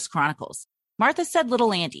Greenbrier Ghost Chronicles, Martha said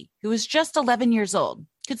little Andy, who was just 11 years old,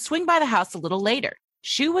 could swing by the house a little later.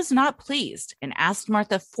 Shu was not pleased and asked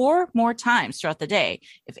Martha 4 more times throughout the day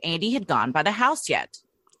if Andy had gone by the house yet.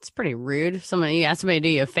 It's pretty rude. You ask somebody to do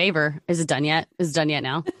you a favor. Is it done yet? Is it done yet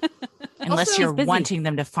now? Unless Also, you're busy. wanting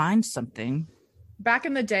them to find something. Back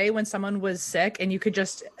in the day when someone was sick and you could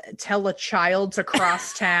just tell a child to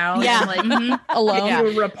cross town Yeah. and alone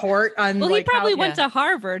do a report on Well, he probably went to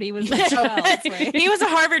Harvard. He was a child, right? He was a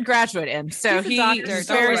Harvard graduate, and so He's a doctor. was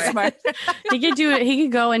very smart. He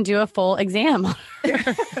could go and do a full exam. You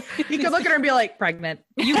could look at her and be like, pregnant.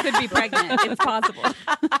 You could be pregnant. It's possible.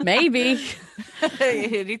 Maybe.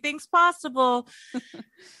 Anything's possible.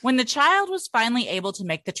 When the child was finally able to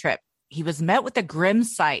make the trip, he was met with a grim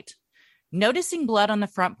sight. Noticing blood on the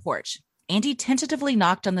front porch, Andy tentatively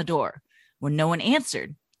knocked on the door. When no one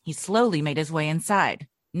answered, he slowly made his way inside,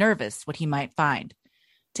 nervous what he might find.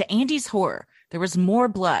 To Andy's horror, there was more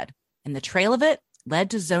blood, and the trail of it led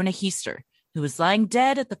to Zona Heaster, who was lying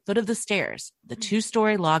dead at the foot of the stairs of the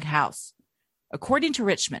 2-story log house. According to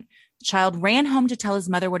Richmond, the child ran home to tell his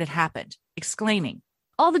mother what had happened, exclaiming,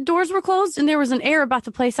 All the doors were closed and there was an air about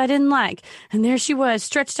the place I didn't like. And there she was,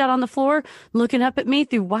 stretched out on the floor, looking up at me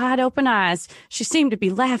through wide open eyes. She seemed to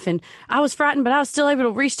be laughing. I was frightened, but I was still able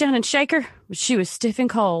to reach down and shake her. But she was stiff and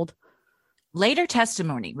cold. Later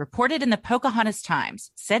testimony reported in the Pocahontas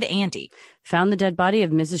Times said Andy found the dead body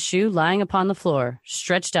of Mrs. Shu lying upon the floor,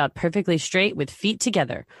 stretched out perfectly straight with feet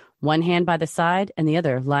together, one hand by the side and the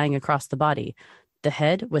other lying across the body. The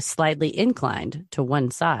head was slightly inclined to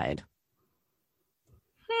one side.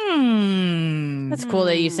 That's cool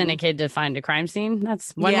that you sent a kid to find a crime scene.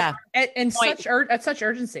 That's one. Yeah, and such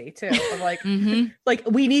urgency too. Of like, like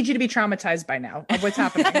we need you to be traumatized by now of what's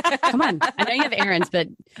happening. Come on, I know you have errands, but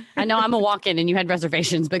I know I'm a walk-in and you had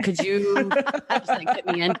reservations. But could you just get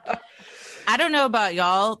me in? I don't know about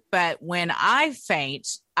y'all, but when I faint,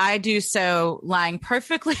 I do so lying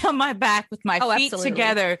perfectly on my back with my feet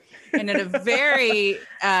together and in a very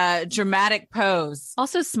dramatic pose.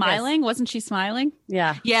 Also smiling. Yes. Wasn't she smiling?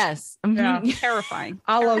 Yeah. Yes. Yeah. Terrifying.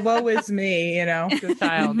 A la woe is me, the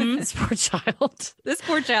child. This poor child. This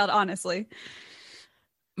poor child, honestly.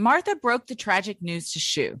 Martha broke the tragic news to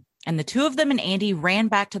Shu, and the two of them and Andy ran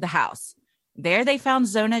back to the house. There they found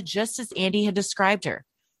Zona just as Andy had described her.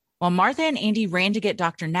 While Martha and Andy ran to get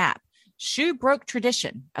Dr. Knapp, Shu broke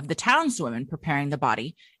tradition of the townswomen preparing the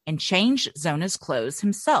body and changed Zona's clothes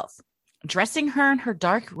himself, dressing her in her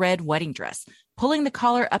dark red wedding dress, pulling the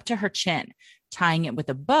collar up to her chin, tying it with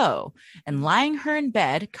a bow, and lying her in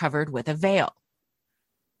bed covered with a veil.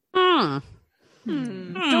 Don't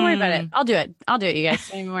worry about it. I'll do it, you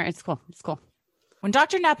guys. Anymore. It's cool. When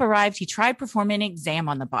Dr. Knapp arrived, he tried performing an exam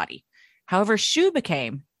on the body. However, Shu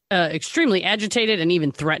became extremely agitated and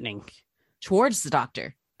even threatening towards the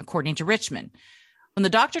doctor, according to Richmond. When the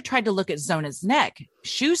doctor tried to look at Zona's neck,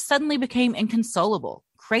 Shu suddenly became inconsolable,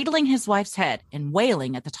 cradling his wife's head and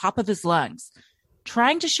wailing at the top of his lungs.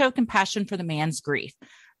 Trying to show compassion for the man's grief,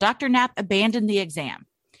 Dr. Knapp abandoned the exam.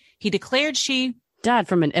 He declared she died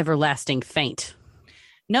from an everlasting faint,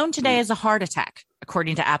 known today as a heart attack,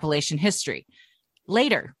 according to Appalachian history.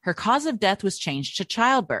 Later, her cause of death was changed to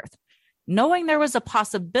childbirth. Knowing there was a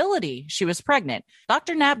possibility she was pregnant,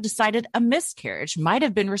 Dr. Knapp decided a miscarriage might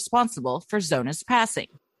have been responsible for Zona's passing.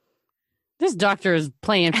 This doctor is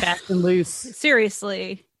playing fast and loose.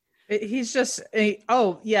 Seriously. He's just,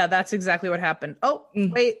 that's exactly what happened. Oh,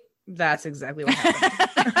 wait, That's exactly what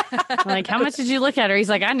happened. Like, how much did you look at her? He's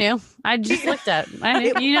like, I knew. I just looked at.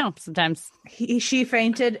 I knew, sometimes. She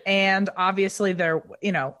fainted, and obviously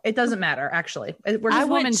it doesn't matter, actually. I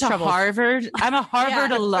went to Harvard. I'm a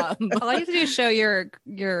Harvard alum. All you have to do is show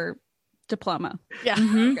your diploma. Yeah.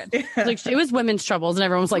 Mm-hmm. Like, it was women's troubles, and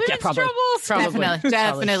everyone was like, women's probably.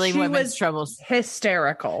 Definitely She women's was troubles.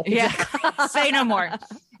 Hysterical. Yeah. Say no more.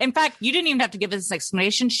 In fact, you didn't even have to give us an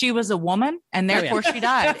explanation. She was a woman, and therefore she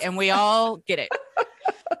died, and we all get it.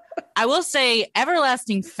 I will say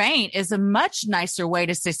everlasting faint is a much nicer way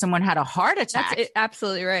to say someone had a heart attack. That's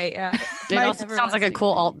absolutely right. Yeah. It also sounds like a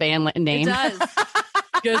cool alt band name. It does.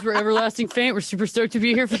 You guys were everlasting faint. We're super stoked to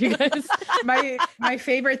be here for you guys. My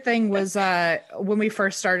favorite thing was when we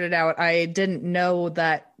first started out, I didn't know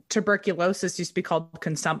that tuberculosis used to be called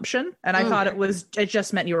consumption, and I thought it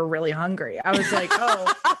just meant you were really hungry. I was like,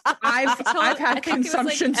 oh, I've had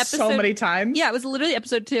consumption so many times. Yeah, it was literally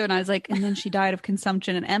episode 2, and I was like, and then she died of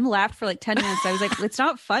consumption, and Em laughed for like 10 minutes. I was like, it's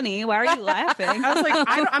not funny. Why are you laughing? I was like,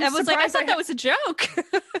 I thought that was a joke.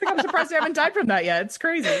 I'm surprised I haven't died from that yet. It's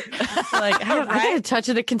crazy. Like, I got a touch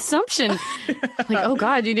of the consumption. Like, oh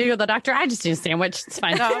God, you need to go to the doctor. I just need a sandwich. It's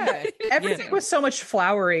fine. Everything was so much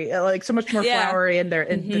flowery, like so much more flowery in there.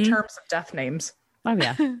 The terms of death names. Oh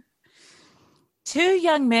yeah. 2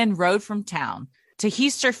 young men rode from town to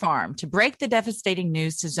Heaster Farm to break the devastating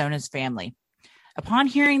news to Zona's family. Upon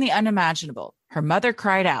hearing the unimaginable, her mother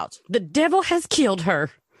cried out, "The devil has killed her."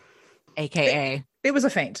 AKA. It was a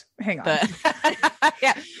feint. Hang on.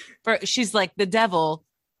 Yeah. She's like, the devil,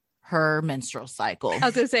 her menstrual cycle. I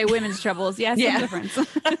was going to say women's troubles. Yes, yeah, difference.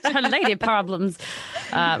 Her lady problems.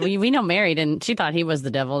 We know Mary, and she thought he was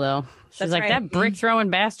the devil, though. She's like, that brick throwing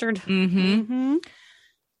bastard. Mm-hmm.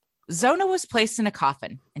 Zona was placed in a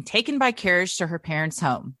coffin and taken by carriage to her parents'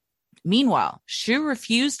 home. Meanwhile, Shu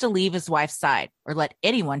refused to leave his wife's side or let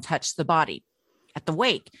anyone touch the body. At the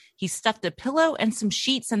wake, he stuffed a pillow and some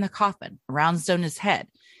sheets in the coffin around Zona's head,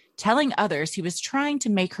 telling others he was trying to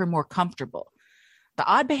make her more comfortable. The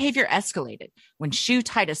odd behavior escalated when Shu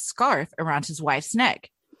tied a scarf around his wife's neck,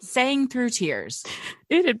 saying through tears,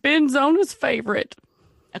 "It had been Zona's favorite,"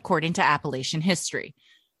 according to Appalachian history.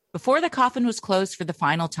 Before the coffin was closed for the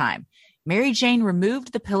final time, Mary Jane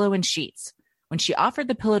removed the pillow and sheets. When she offered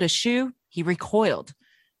the pillow to Shu, he recoiled.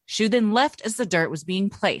 Shu then left as the dirt was being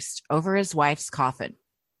placed over his wife's coffin.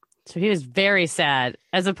 So he was very sad,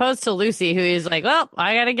 as opposed to Lucy, who is like, well,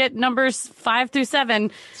 I got to get numbers 5 through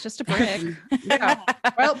 7. It's just a brick. Yeah.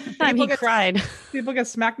 Well, he cried. People get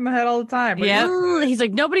smacked in the head all the time. Yeah. He's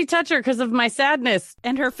like, nobody touch her because of my sadness.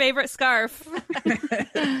 And her favorite scarf.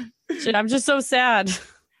 Shit, I'm just so sad.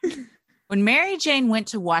 When Mary Jane went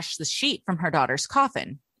to wash the sheet from her daughter's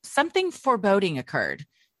coffin, something foreboding occurred.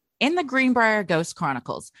 In the Greenbrier Ghost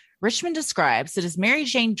Chronicles, Richmond describes that as Mary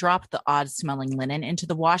Jane dropped the odd-smelling linen into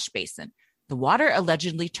the wash basin, the water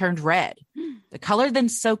allegedly turned red. The color then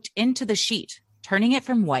soaked into the sheet, turning it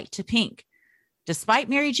from white to pink. Despite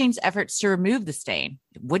Mary Jane's efforts to remove the stain,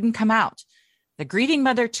 it wouldn't come out. The grieving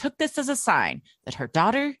mother took this as a sign that her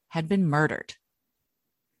daughter had been murdered.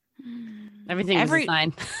 Everything was a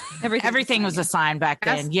sign. Everything was a sign back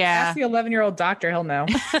then. Ask the 11-year-old doctor. He'll know.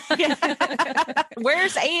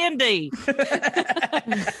 Where's Andy?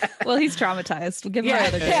 Well, he's traumatized. We'll give him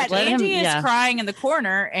another day. Yeah, Andy is crying in the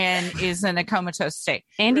corner and is in a comatose state.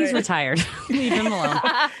 Andy's retired. Leave him alone.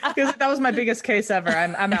 That was my biggest case ever.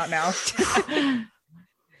 I'm out now.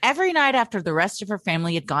 Every night after the rest of her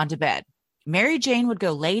family had gone to bed, Mary Jane would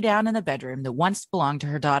go lay down in the bedroom that once belonged to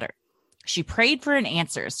her daughter. She prayed for an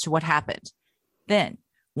answer as to what happened. Then,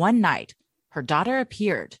 one night, her daughter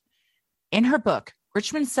appeared. In her book,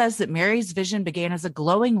 Richmond says that Mary's vision began as a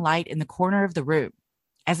glowing light in the corner of the room.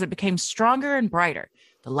 As it became stronger and brighter,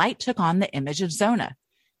 the light took on the image of Zona.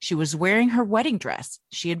 She was wearing her wedding dress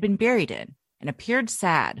she had been buried in and appeared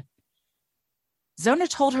sad. Zona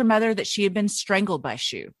told her mother that she had been strangled by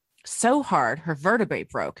Shu so hard her vertebrae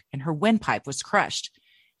broke and her windpipe was crushed.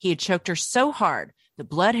 He had choked her so hard the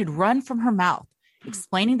blood had run from her mouth,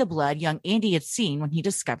 explaining the blood young Andy had seen when he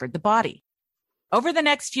discovered the body. Over the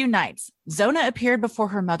next few nights, Zona appeared before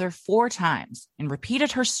her mother 4 times and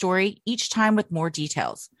repeated her story, each time with more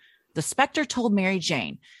details. The specter told Mary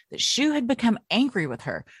Jane that Shu had become angry with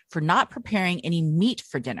her for not preparing any meat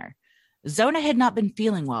for dinner. Zona had not been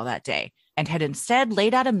feeling well that day and had instead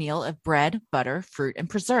laid out a meal of bread, butter, fruit, and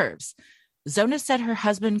preserves. Zona said her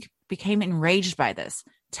husband became enraged by this,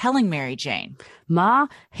 telling Mary Jane, "Ma,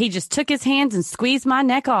 he just took his hands and squeezed my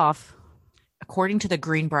neck off," according to the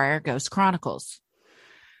Greenbrier Ghost Chronicles.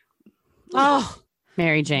 Oh,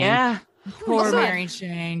 Mary Jane. Yeah. Poor Mary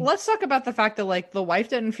Jane. Let's talk about the fact that like the wife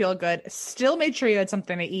didn't feel good, still made sure you had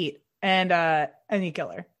something to eat, and you kill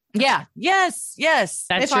her. Yeah. Yes.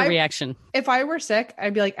 That's your reaction. If I were sick,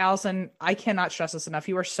 I'd be like, Allison, I cannot stress this enough.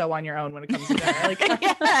 You are so on your own when it comes to dinner. Like,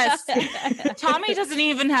 yes. Tommy doesn't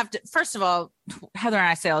even have to. First of all, Heather and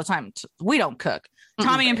I say all the time, we don't cook.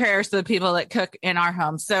 Tommy and Paris are the people that cook in our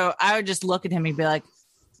home. So I would just look at him and be like,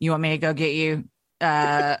 you want me to go get you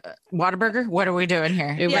Whataburger? What are we doing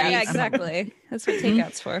here? Yeah, exactly. That's what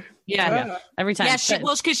takeout's for. Yeah. Every time. Yeah,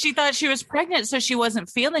 because she thought she was pregnant, so she wasn't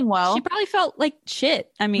feeling well. She probably felt like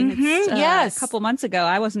shit. I mean, it's, a couple months ago,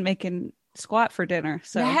 I wasn't making squat for dinner.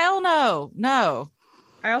 So hell no.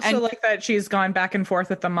 I also like that she's gone back and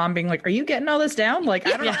forth with the mom being like, are you getting all this down? Like,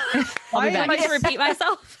 I don't know. Why am I to repeat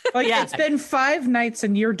myself? Like, it's been 5 nights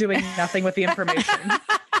and you're doing nothing with the information.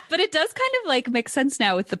 But it does kind of like make sense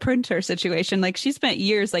now with the printer situation. Like she spent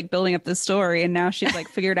years like building up this story, and now she's like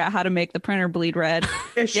figured out how to make the printer bleed red.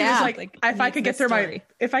 She was like, if I could get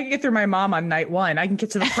through my mom on night 1, I can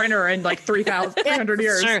get to the printer in like 300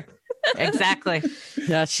 years. Sure. Exactly.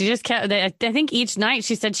 Yeah, she just kept. I think each night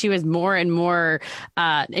she said she was more and more.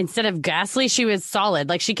 Instead of ghastly, she was solid.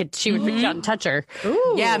 Like she would reach out and touch her.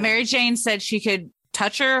 Ooh. Yeah, Mary Jane said she could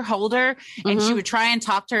touch her, hold her, and she would try and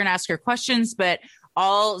talk to her and ask her questions, but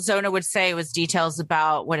all Zona would say was details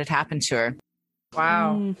about what had happened to her.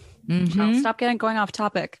 Wow. Well, stop going off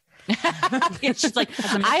topic. She's like,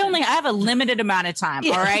 I have a limited amount of time.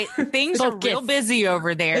 All right. Things are real busy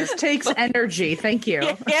over there. This takes energy. Thank you.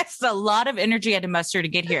 Yes, a lot of energy I had to muster to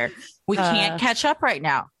get here. We can't catch up right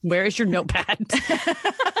now. Where is your notepad?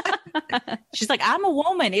 She's like, I'm a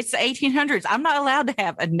woman. It's the 1800s. I'm not allowed to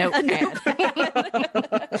have a notepad.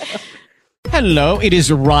 Hello, it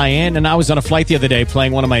is Ryan, and I was on a flight the other day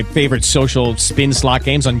playing one of my favorite social spin slot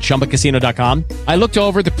games on ChumbaCasino.com. I looked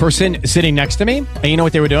over at the person sitting next to me, and you know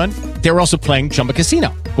what they were doing? They were also playing Chumba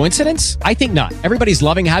Casino. Coincidence? I think not. Everybody's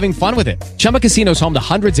loving having fun with it. Chumba Casino is home to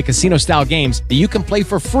hundreds of casino-style games that you can play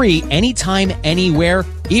for free anytime, anywhere,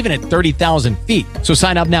 even at 30,000 feet. So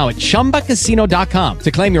sign up now at ChumbaCasino.com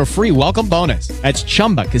to claim your free welcome bonus. That's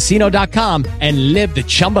ChumbaCasino.com and live the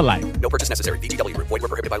Chumba life. No purchase necessary. VGW. Void were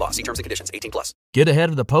prohibited by law. See terms and conditions. 18+. Get ahead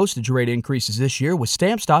of the postage rate increases this year with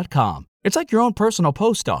Stamps.com. It's like your own personal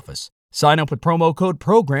post office. Sign up with promo code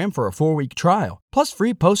PROGRAM for a 4-week trial, plus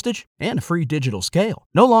free postage and a free digital scale.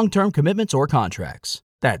 No long-term commitments or contracts.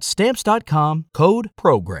 That's Stamps.com, code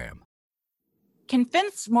PROGRAM.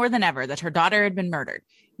 Convinced more than ever that her daughter had been murdered,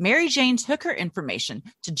 Mary Jane took her information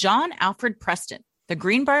to John Alfred Preston, the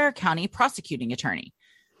Greenbrier County prosecuting attorney.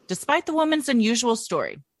 Despite the woman's unusual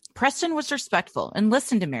story, Preston was respectful and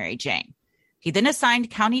listened to Mary Jane. He then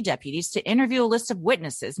assigned county deputies to interview a list of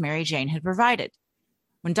witnesses Mary Jane had provided.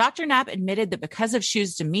 When Dr. Knapp admitted that because of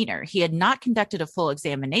Shu's demeanor, he had not conducted a full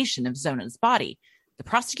examination of Zona's body, the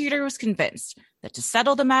prosecutor was convinced that to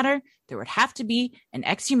settle the matter, there would have to be an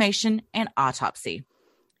exhumation and autopsy.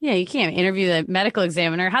 Yeah, you can't interview the medical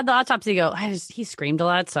examiner. How'd the autopsy go? He screamed a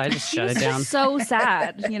lot, so I just shut it down. So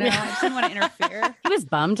sad, I just didn't want to interfere. He was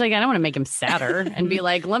bummed. Like, I don't want to make him sadder and be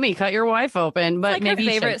like, "Let me cut your wife open." But like maybe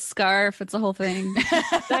her favorite scarf. It's a whole thing.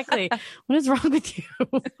 Exactly. What is wrong with you?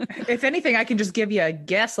 If anything, I can just give you a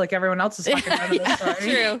guess, like everyone else is fucking out of this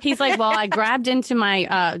story. True. He's like, "Well, I grabbed into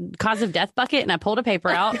my cause of death bucket and I pulled a paper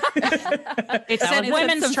out." It's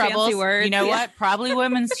women's troubles. You know what? Probably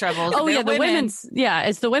women's troubles. Oh yeah, the women's. Yeah,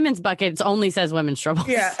 it's the women's bucket. It only says women's troubles.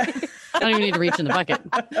 Yeah. I don't even need to reach in the bucket.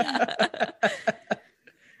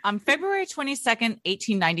 On February 22nd,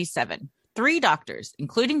 1897, 3 doctors,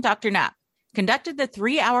 including Dr. Knapp, conducted the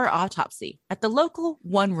 3-hour autopsy at the local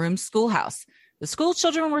one-room schoolhouse. The school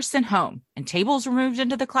children were sent home, and tables were moved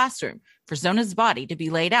into the classroom for Zona's body to be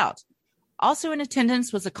laid out. Also in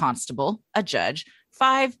attendance was a constable, a judge,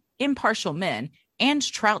 5 impartial men, and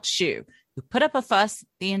Trout Shu, who put up a fuss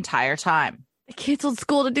the entire time. They canceled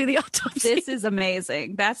school to do the autopsy. This is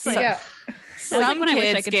amazing. That's Some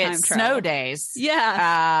kids get snow days.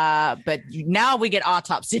 Yeah. But now we get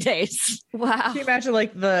autopsy days. Wow. Can you imagine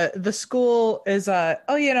like the school is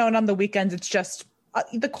and on the weekends it's just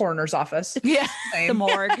the coroner's office. Yeah. The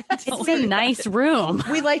morgue. It's a nice room.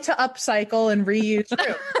 We like to upcycle and reuse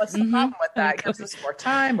rooms. What's the problem with that? It gives us more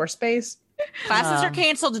time, more space. Classes are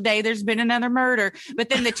canceled today. There's been another murder. But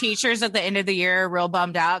then the teachers at the end of the year are real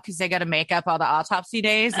bummed out because they got to make up all the autopsy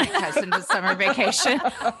days and cuss into summer vacation.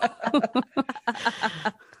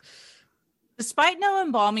 Despite no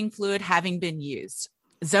embalming fluid having been used,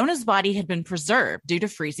 Zona's body had been preserved due to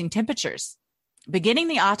freezing temperatures. Beginning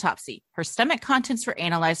the autopsy, her stomach contents were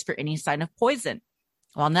analyzed for any sign of poison.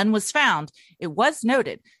 While none was found, it was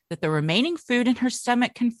noted that the remaining food in her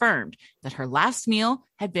stomach confirmed that her last meal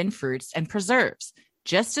had been fruits and preserves,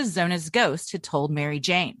 just as Zona's ghost had told Mary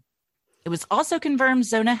Jane. It was also confirmed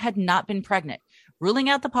Zona had not been pregnant, ruling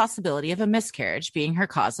out the possibility of a miscarriage being her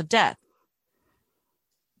cause of death.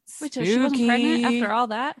 Wait, so she wasn't pregnant after all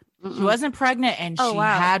that? She wasn't pregnant, and she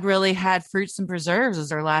had really had fruits and preserves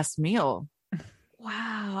as her last meal.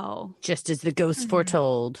 Wow. Just as the ghost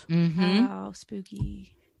foretold. Mm-hmm. Wow,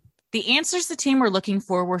 spooky. The answers the team were looking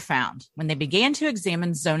for were found when they began to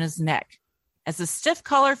examine Zona's neck. As the stiff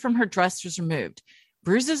collar from her dress was removed,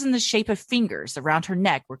 bruises in the shape of fingers around her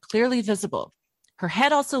neck were clearly visible. Her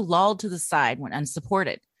head also lolled to the side when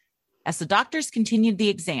unsupported. As the doctors continued the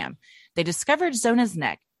exam, they discovered Zona's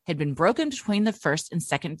neck had been broken between the first and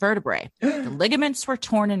second vertebrae. The ligaments were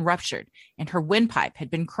torn and ruptured, and her windpipe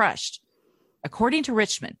had been crushed. According to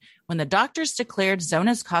Richmond, when the doctors declared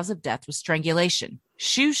Zona's cause of death was strangulation,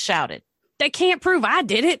 Shu shouted, "They can't prove I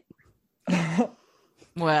did it."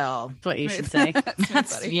 Well, that's what you should say.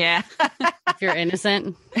 Yeah. If you're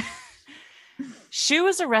innocent. Shu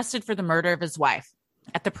was arrested for the murder of his wife.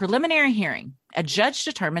 At the preliminary hearing, a judge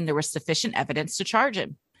determined there was sufficient evidence to charge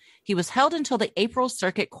him. He was held until the April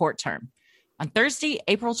Circuit Court term. On Thursday,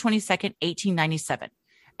 April 22nd, 1897,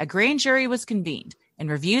 a grand jury was convened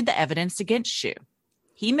and reviewed the evidence against Shu.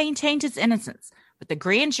 He maintained his innocence, but the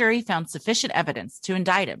grand jury found sufficient evidence to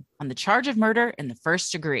indict him on the charge of murder in the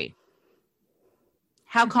first degree.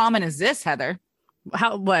 How common is this, Heather?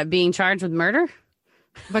 What, being charged with murder?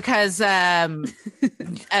 Because a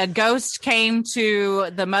ghost came to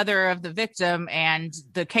the mother of the victim and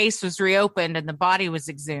the case was reopened and the body was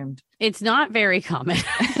exhumed. It's not very common.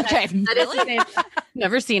 Okay.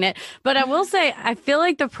 Never seen it. But I will say, I feel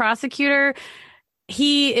like the prosecutor,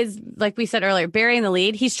 he is, like we said earlier, burying the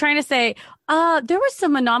lead. He's trying to say, there were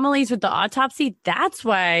some anomalies with the autopsy. That's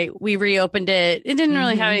why we reopened it. It didn't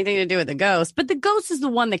really have anything to do with the ghost. But the ghost is the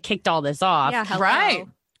one that kicked all this off. Yeah, right.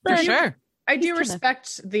 For sure. I do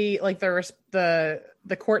respect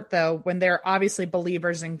the court, though, when they're obviously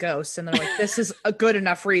believers in ghosts and they're like, this is a good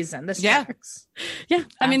enough reason. This checks. Yeah.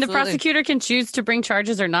 I mean, the prosecutor can choose to bring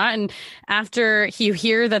charges or not. And after you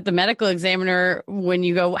hear that the medical examiner, when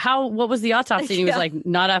you go, what was the autopsy? And he was like,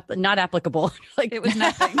 not applicable. Like, it was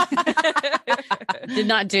nothing. Did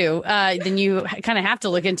not do. Then you kind of have to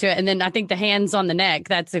look into it. And then I think the hands on the neck,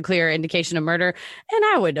 that's a clear indication of murder. And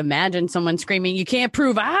I would imagine someone screaming, "You can't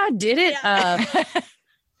prove I did it."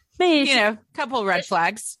 A couple red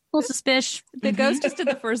flags. A little suspicious. The ghost just did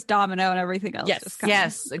the first domino and everything else. Yes,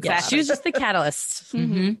 exactly. Yeah, she was just the catalyst.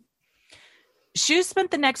 Mm-hmm. Shu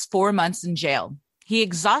spent the next 4 months in jail. He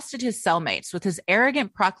exhausted his cellmates with his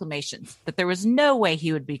arrogant proclamations that there was no way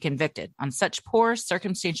he would be convicted on such poor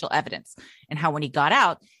circumstantial evidence, and how when he got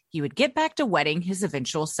out, he would get back to wedding his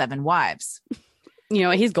eventual 7 wives.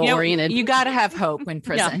 He's goal-oriented. You got to have hope in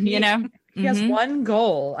prison, He has one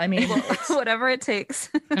goal. I mean, whatever it takes.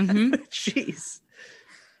 Jeez.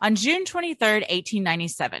 On June 23rd,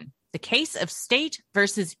 1897, the case of State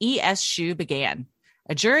versus E.S. Shu began.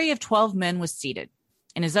 A jury of 12 men was seated.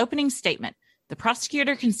 In his opening statement, the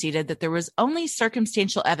prosecutor conceded that there was only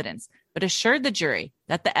circumstantial evidence, but assured the jury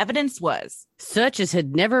that the evidence was such as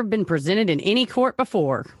had never been presented in any court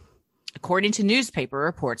before, according to newspaper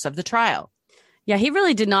reports of the trial. Yeah, he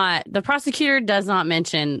really did not. The prosecutor does not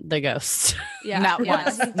mention the ghost. Yeah, not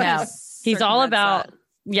once. No, he's all about.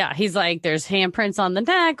 Yeah, he's like, there's handprints on the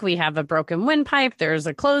neck. We have a broken windpipe. There's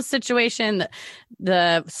a clothes situation.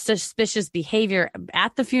 The suspicious behavior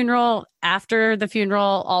at the funeral, after the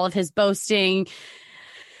funeral, all of his boasting.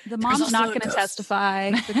 The mom's not going to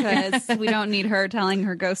testify because we don't need her telling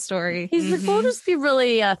her ghost story. He's like, we'll just be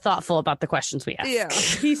really thoughtful about the questions we ask. Yeah,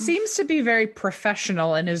 he seems to be very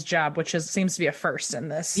professional in his job, which seems to be a first in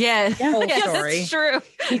this. Whole story. That's true.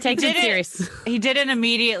 He takes it serious. He didn't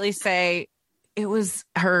immediately say it was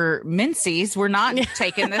her menses. We're not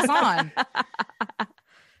taking this on.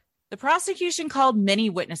 The prosecution called many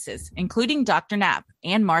witnesses, including Dr. Knapp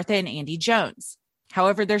and Martha and Andy Jones.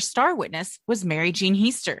 However, their star witness was Mary Jean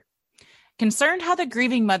Heaster. Concerned how the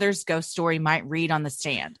grieving mother's ghost story might read on the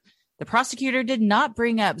stand, the prosecutor did not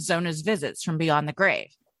bring up Zona's visits from beyond the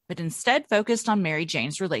grave, but instead focused on Mary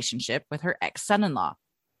Jane's relationship with her ex-son-in-law.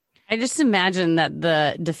 I just imagine that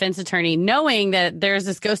the defense attorney, knowing that there's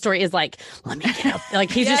this ghost story, is like, let me get up. Like,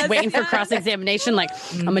 he's just waiting for cross-examination. Like,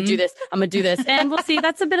 I'm going to do this. And we'll see.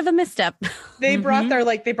 That's a bit of a misstep. They brought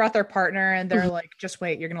their partner and they're like, just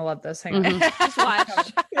wait, you're going to love this. Hang on. Just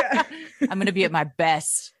watch. I'm going to be at my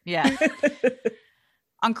best. Yeah.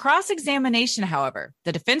 On cross-examination, however,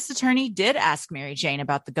 the defense attorney did ask Mary Jane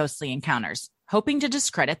about the ghostly encounters, hoping to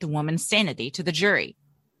discredit the woman's sanity to the jury.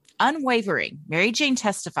 Unwavering, Mary Jane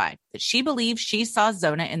testified that she believed she saw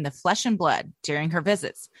Zona in the flesh and blood during her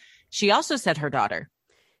visits. She also said her daughter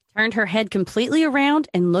turned her head completely around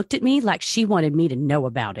and looked at me like she wanted me to know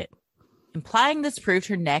about it, implying this proved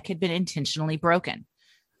her neck had been intentionally broken.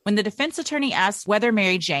 When the defense attorney asked whether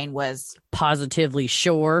Mary Jane was positively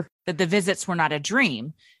sure that the visits were not a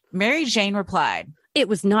dream, Mary Jane replied, "It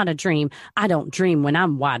was not a dream. I don't dream when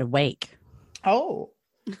I'm wide awake." Oh.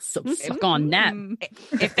 So suck on that.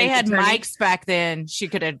 If they had mics back then, she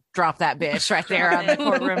could have dropped that bitch right there on the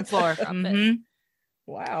courtroom floor.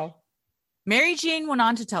 Wow. Mary Jane went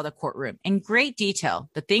on to tell the courtroom in great detail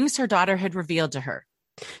the things her daughter had revealed to her.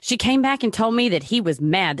 She came back and told me that he was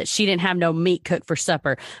mad that she didn't have no meat cooked for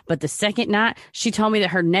supper. But the second night, she told me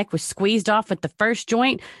that her neck was squeezed off at the first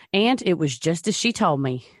joint, and it was just as she told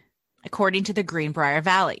me. According to the Greenbrier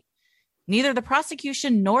Valley, neither the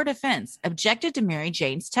prosecution nor defense objected to Mary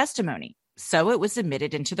Jane's testimony, so it was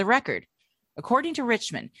admitted into the record. According to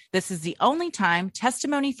Richmond, this is the only time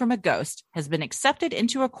testimony from a ghost has been accepted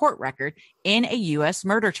into a court record in a U.S.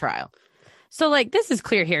 murder trial. So, like, this is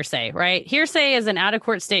clear hearsay, right? Hearsay is an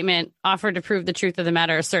out-of-court statement offered to prove the truth of the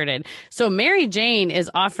matter asserted. So Mary Jane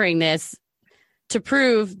is offering this to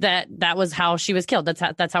prove that that was how she was killed.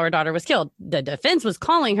 That's how her daughter was killed. The defense was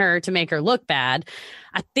calling her to make her look bad.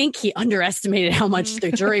 I think he underestimated how much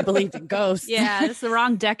the jury believed in ghosts. Yeah, it's the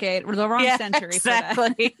wrong decade or the wrong century.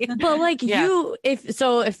 Exactly. But like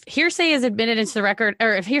if hearsay is admitted into the record,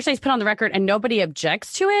 or if hearsay is put on the record and nobody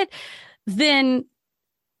objects to it, then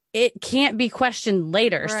it can't be questioned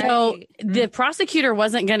later. Right. So the prosecutor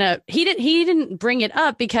wasn't gonna, he didn't bring it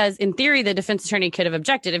up because in theory, the defense attorney could have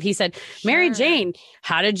objected. If he said, Mary Jane,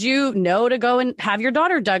 how did you know to go and have your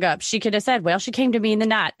daughter dug up? She could have said, well, she came to me in the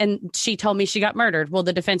night and she told me she got murdered. Well,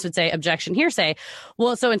 the defense would say objection, hearsay.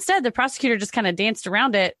 Well, so instead the prosecutor just kind of danced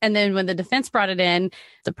around it. And then when the defense brought it in,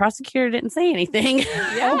 the prosecutor didn't say anything.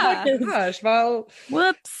 Yeah. Oh my gosh. Well,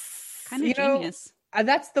 whoops. Kind of genius.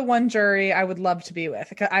 That's the one jury I would love to be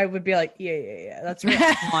with. I would be like, yeah, that's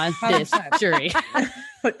right. On this jury.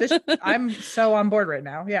 I'm so on board right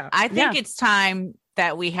now. Yeah. I think it's time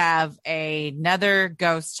that we have another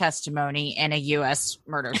ghost testimony in a U.S.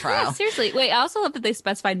 murder trial. Yeah, seriously. Wait, I also love that they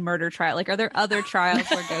specified murder trial. Like, are there other trials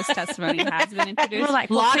where ghost testimony has been introduced? Like,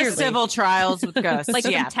 a lot of civil trials with ghosts. Like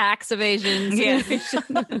some tax evasion. Yeah.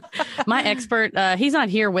 My expert, he's not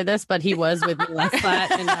here with us, but he was with me last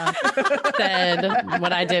night and said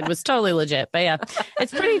what I did was totally legit. But yeah,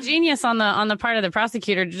 it's pretty genius on the part of the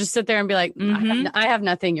prosecutor to just sit there and be like, I have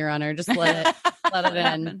nothing, Your Honor. Just let it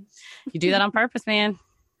in. You do that on purpose, man.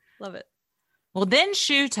 Love it. Well, then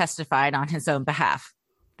Shu testified on his own behalf.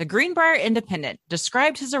 The Greenbrier Independent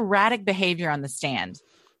described his erratic behavior on the stand.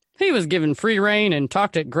 He was given free rein and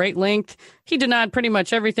talked at great length. He denied pretty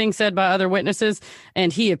much everything said by other witnesses,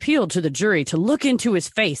 and he appealed to the jury to look into his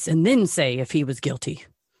face and then say if he was guilty.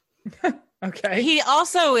 Okay. He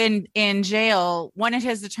also in jail wanted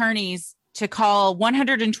his attorneys to call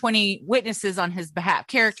 120 witnesses on his behalf,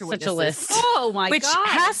 character witnesses. Such a list. Oh my God. Which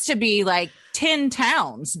has to be like 10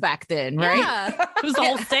 towns back then, right? Yeah. It was the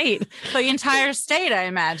whole state. The entire state, I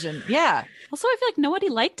imagine. Yeah. Also, I feel like nobody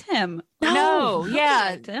liked him. No,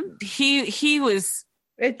 yeah. Liked him. He was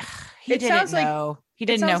he didn't know. He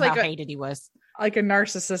didn't know how hated he was. Like a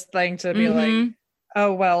narcissist thing to be like,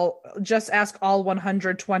 oh, well, just ask all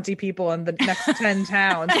 120 people in the next 10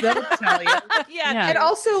 towns. They'll tell you. Yeah. And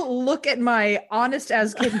also look at my honest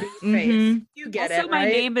as can be face. You get also, it, my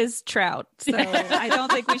right? name is Trout, so I don't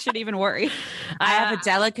think we should even worry. I have a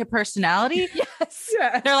delicate personality. Yes.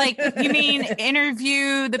 Yeah. They're like, you mean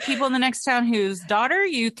interview the people in the next town whose daughter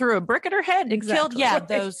you threw a brick at her head and killed? Yeah,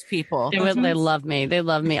 those people. They love me. They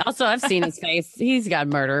love me. Also, I've seen his face. He's got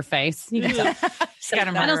murder face. You can tell.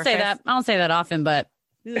 I don't say that. I don't say that often, but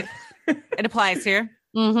it applies here.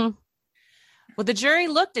 Mm-hmm. Well, the jury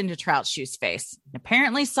looked into Trout Shoe's face and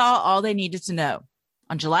apparently saw all they needed to know.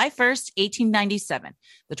 On July 1st, 1897,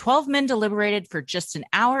 the 12 men deliberated for just an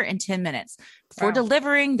hour and 10 minutes before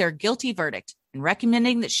delivering their guilty verdict and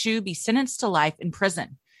recommending that Shoe be sentenced to life in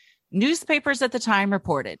prison. Newspapers at the time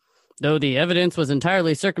reported, though the evidence was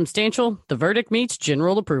entirely circumstantial, the verdict meets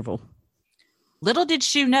general approval. Little did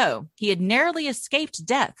Shoe know he had narrowly escaped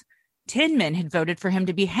death. 10 men had voted for him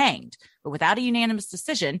to be hanged, but without a unanimous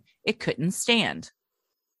decision, it couldn't stand.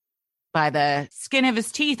 By the skin of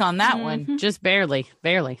his teeth on that one. Just barely.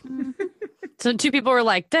 So 2 people were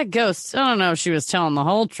like, that ghost, I don't know if she was telling the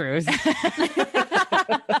whole truth.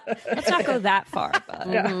 Let's not go that far.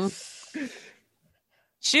 But.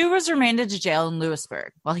 Shoe was remanded to jail in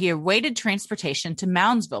Lewisburg while he awaited transportation to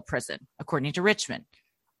Moundsville prison, according to Richmond.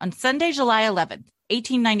 On Sunday, July 11th,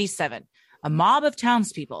 1897, A mob of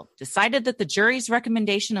townspeople decided that the jury's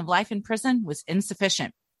recommendation of life in prison was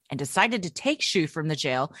insufficient and decided to take Shu from the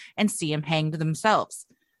jail and see him hanged themselves.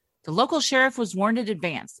 The local sheriff was warned in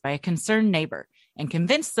advance by a concerned neighbor and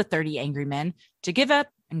convinced the 30 angry men to give up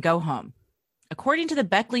and go home. According to the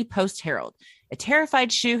Beckley Post-Herald, a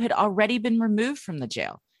terrified Shu had already been removed from the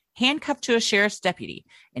jail, handcuffed to a sheriff's deputy,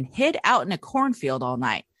 and hid out in a cornfield all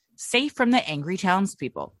night, safe from the angry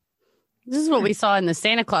townspeople. This is what we saw in the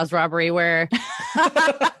Santa Claus robbery, where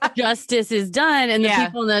justice is done, and the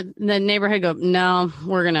people in the neighborhood go, "No,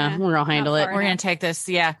 we're gonna handle it. We're gonna take this."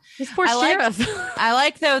 Yeah, this poor sheriff. I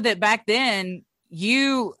like though that back then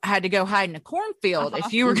you had to go hide in a cornfield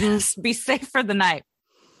if you were going to be safe for the night.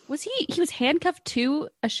 Was he was handcuffed to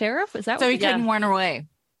a sheriff? Is that so he couldn't run away?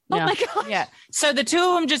 Oh my God. Yeah. So the two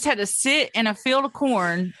of them just had to sit in a field of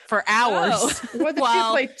corn for hours. What, the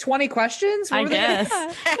like 20 questions? I guess.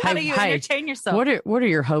 How do you entertain yourself? What are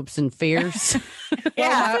your hopes and fears?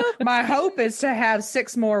 My hope is to have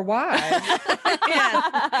 6 more wives.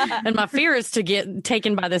 And my fear is to get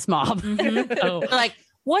taken by this mob. So, like,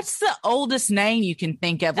 what's the oldest name you can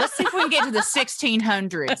think of? Let's see if we can get to the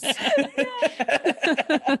 1600s.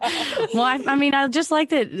 Well, I mean, I just like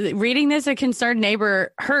that reading this, a concerned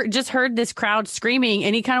neighbor heard this crowd screaming,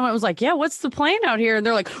 and he kind of was like, yeah, what's the plan out here? And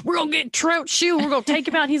they're like, we're going to get Trout Shoe. We're going to take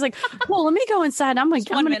him out. And he's like, well, let me go inside. I'm going to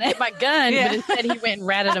get my gun. Yeah. But instead he went and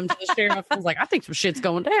ratted him to the sheriff. I was like, I think some shit's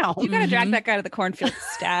going down. You got to drag that guy to the cornfield,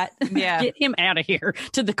 stat. Yeah. Get him out of here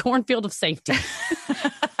to the cornfield of safety.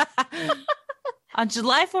 On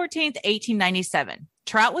July 14th, 1897,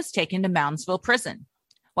 Trout was taken to Moundsville Prison.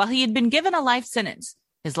 While he had been given a life sentence,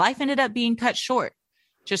 his life ended up being cut short.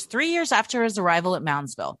 Just 3 years after his arrival at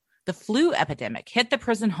Moundsville, the flu epidemic hit the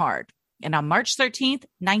prison hard, and on March 13th,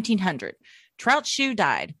 1900, Trout Shoe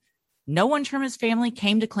died. No one from his family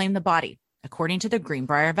came to claim the body, according to the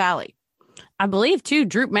Greenbrier Valley. I believe, too,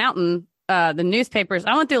 Droop Mountain, the newspapers,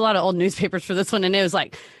 I went through a lot of old newspapers for this one, and it was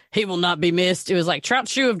like, he will not be missed. It was like, Trout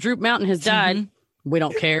Shoe of Droop Mountain has died. Mm-hmm. We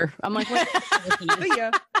don't care. I'm like, what?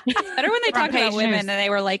 Yeah. Better when they talked about women and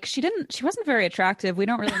they were like, she wasn't very attractive. We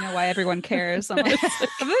don't really know why everyone cares. I'm like,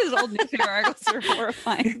 some of these old newspaper articles are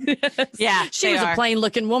horrifying. Yeah, she was a plain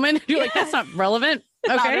looking woman. You're like, that's not relevant.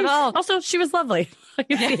 Okay. Not at all. Also, she was lovely.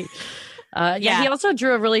 He also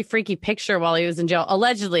drew a really freaky picture while he was in jail.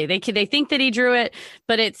 Allegedly, they think that he drew it,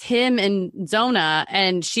 but it's him and Zona,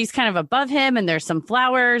 and she's kind of above him, and there's some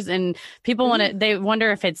flowers, and people they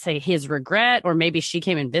wonder if it's his regret, or maybe she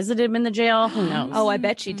came and visited him in the jail. Who knows? Oh, I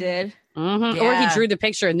bet she did. Mm-hmm. Yeah. Or he drew the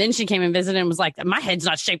picture, and then she came and visited and was like, "My head's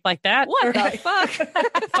not shaped like that." What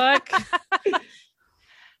the fuck?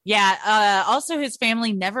 Yeah. Also, his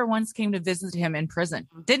family never once came to visit him in prison.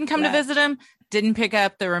 Didn't come to visit him. Didn't pick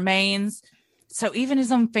up the remains. So even his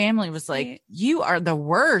own family was like, you are the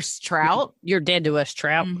worst, Trout. You're dead to us,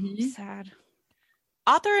 Trout. Mm-hmm. Sad.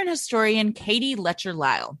 Author and historian Katie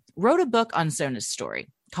Letcher-Lyle wrote a book on Zona's story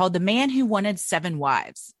called The Man Who Wanted 7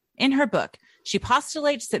 Wives. In her book, she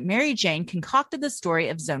postulates that Mary Jane concocted the story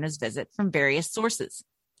of Zona's visit from various sources.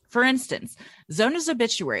 For instance, Zona's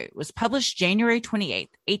obituary was published January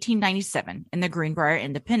 28, 1897 in the Greenbrier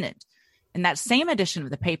Independent. In that same edition of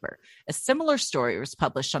the paper, a similar story was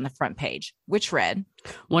published on the front page, which read,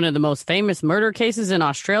 "One of the most famous murder cases in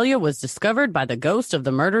Australia was discovered by the ghost of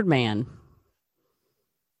the murdered man."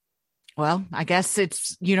 Well, I guess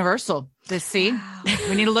it's universal. We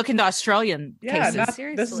need to look into Australian cases.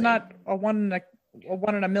 This is not a one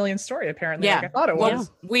in a million story, apparently. Like I thought it was.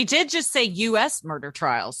 We did just say U.S. murder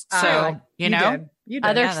trials. So, you know, You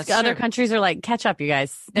did. Other countries are like, catch up, you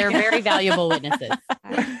guys. They're very valuable witnesses.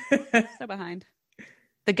 So behind.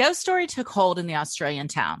 The ghost story took hold in the Australian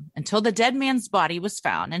town until the dead man's body was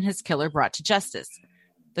found and his killer brought to justice.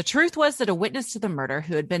 The truth was that a witness to the murder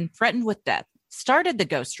who had been threatened with death started the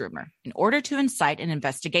ghost rumor in order to incite an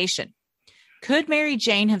investigation. Could Mary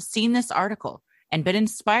Jane have seen this article and been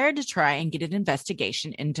inspired to try and get an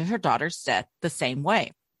investigation into her daughter's death the same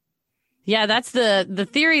way? Yeah, that's the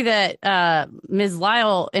theory that Ms.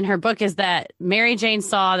 Lyle in her book is that Mary Jane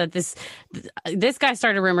saw that this guy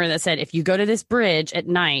started a rumor that said, if you go to this bridge at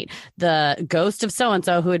night, the ghost of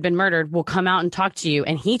so-and-so who had been murdered will come out and talk to you.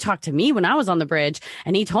 And he talked to me when I was on the bridge,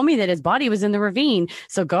 and he told me that his body was in the ravine.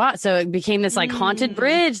 So go out. So it became this like haunted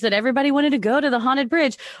bridge that everybody wanted to go to the haunted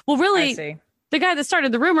bridge. Well, really, the guy that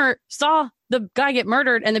started the rumor saw the guy get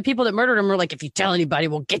murdered, and the people that murdered him were like, if you tell anybody,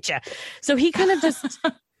 we'll get you. So he kind of just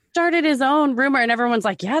started his own rumor, and everyone's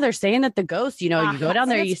like, yeah, they're saying that the ghost, you know, you go down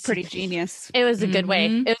there, you see. Pretty genius. It was a good way.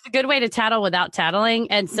 It was a good way to tattle without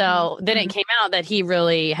tattling. And so then it came out that he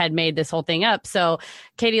really had made this whole thing up. So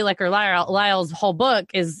Katie Lecker-Lyle's whole book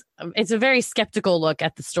is it's a very skeptical look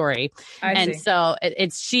at the story. I see. So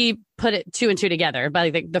she put it 2 and 2 together.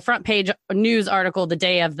 But the front page news article the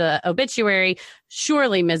day of the obituary,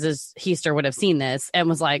 surely Mrs. Heaster would have seen this and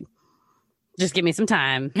was like, just give me some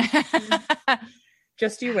time.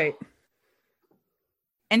 Just you wait.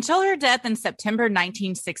 Until her death in September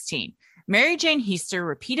 1916, Mary Jane Heaster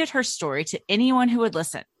repeated her story to anyone who would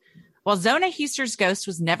listen. While Zona Heaster's ghost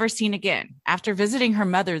was never seen again after visiting her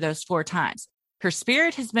mother those 4 times, her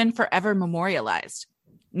spirit has been forever memorialized.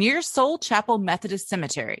 Near Soul Chapel Methodist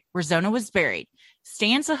Cemetery, where Zona was buried,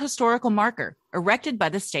 stands a historical marker erected by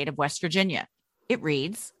the state of West Virginia. It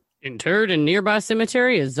reads, Interred in nearby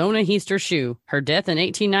cemetery is Zona Heaster Shue. Her death in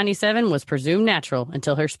 1897 was presumed natural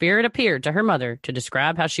until her spirit appeared to her mother to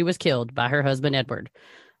describe how she was killed by her husband Edward.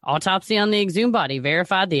 Autopsy on the exhumed body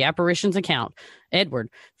verified the apparition's account. Edward,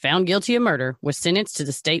 found guilty of murder, was sentenced to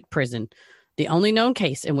the state prison, the only known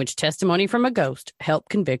case in which testimony from a ghost helped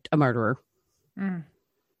convict a murderer.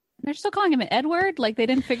 They're still calling him Edward? Like they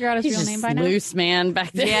didn't figure out his real name by now? Loose man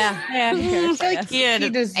back then. Yeah. He had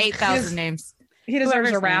 8,000 names. He deserves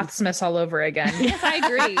a Rathsmith all over again. Yes, I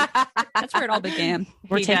agree. That's where it all began.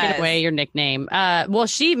 We're taking away your nickname.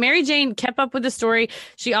 Mary Jane kept up with the story.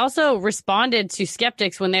 She also responded to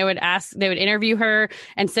skeptics when they would interview her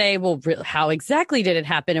and say, well, how exactly did it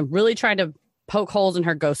happen? And really tried to poke holes in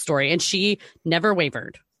her ghost story. And she never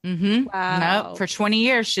wavered. Mm-hmm. Wow. Nope. For 20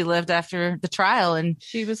 years, she lived after the trial, and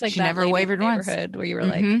she was like, she never wavered once. Where you were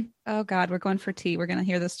like, oh God, we're going for tea. We're going to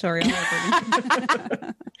hear this story all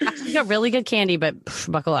over. She got really good candy, but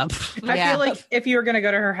buckle up. I feel like if you were going to go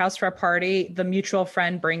to her house for a party, the mutual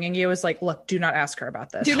friend bringing you is like, look, do not ask her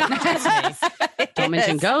about this. Do not ask me. Don't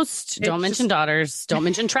mention ghosts. Don't mention daughters. Don't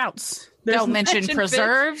mention trouts. Don't mention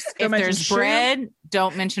preserves. If there's bread,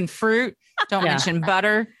 don't mention fruit. Don't mention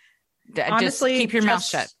butter. Honestly, just keep your mouth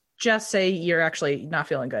shut. Just say you're actually not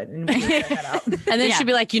feeling good. And get that out. And then she'd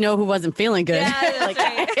be like, who wasn't feeling good?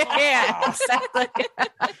 Yeah, exactly.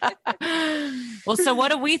 Well, so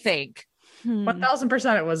what do we think?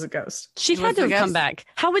 1,000% it was a ghost. She had to have come back.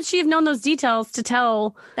 How would she have known those details to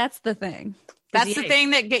tell? That's the thing. That's the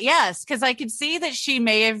thing yes, because I could see that she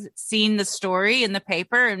may have seen the story in the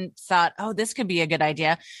paper and thought, oh, this could be a good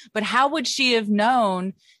idea. But how would she have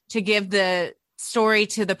known to give the story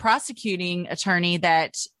to the prosecuting attorney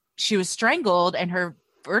that she was strangled and her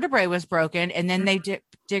vertebrae was broken, and then they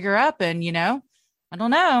dig her up, and I don't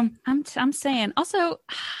know. I'm saying also,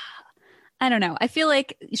 I don't know. I feel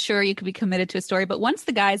like sure you could be committed to a story, but once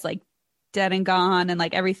the guy's like dead and gone and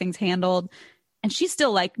like everything's handled, and she's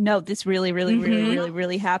still like, no, this really, really, really, really,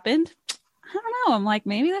 really happened. I don't know. I'm like,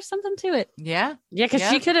 maybe there's something to it. Yeah. Yeah, because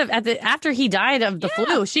she could have, after he died of the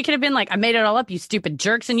flu, she could have been like, I made it all up, you stupid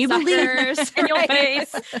jerks, and you believe in your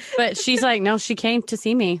face. But she's like, no, she came to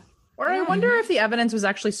see me. Or I wonder if the evidence was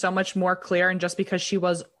actually so much more clear, and just because she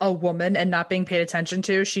was a woman and not being paid attention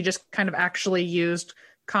to, she just kind of actually used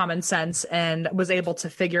common sense and was able to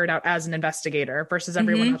figure it out as an investigator versus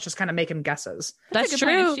everyone else just kind of making guesses. That's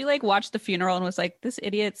true. She like watched the funeral and was like, this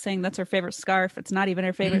idiot saying that's her favorite scarf. It's not even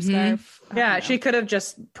her favorite scarf. Yeah, she could have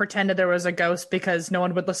just pretended there was a ghost because no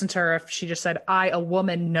one would listen to her if she just said, I, a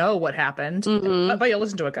woman, know what happened. But you'll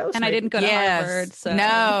listen to a ghost. And I didn't go to Harvard. So.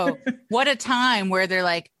 No. What a time where they're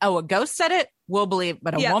like, oh, a ghost said it? We'll believe,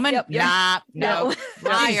 but a woman, no,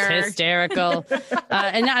 liar. She's hysterical.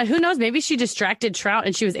 And now, who knows? Maybe she distracted Trout,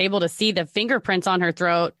 and she was able to see the fingerprints on her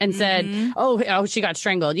throat and said, "Oh, she got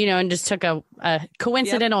strangled," and just took a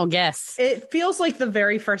coincidental guess. It feels like the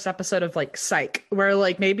very first episode of like Psych, where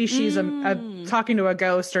like maybe she's talking to a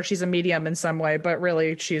ghost or she's a medium in some way, but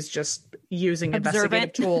really she's just using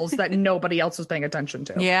investigative tools that nobody else was paying attention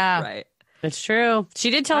to. Yeah, right. It's true. She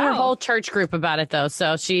did tell her whole church group about it, though.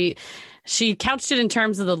 So she couched it in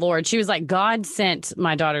terms of the Lord. She was like, God sent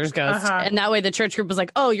my daughter's ghost. And that way the church group was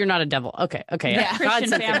like, oh, you're not a devil. Okay. Yeah.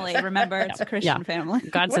 Christian family. Remember, it's a Christian family.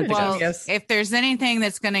 God sent the ghost. If there's anything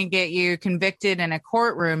that's going to get you convicted in a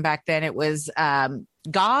courtroom back then, it was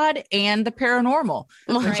God and the paranormal,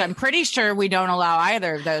 which I'm pretty sure we don't allow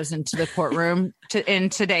either of those into the courtroom in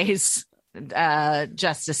today's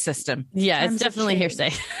justice system. Yeah, it's definitely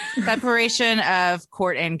hearsay. Separation of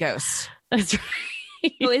court and ghosts. That's right.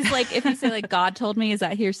 So is like, if you say like God told me, is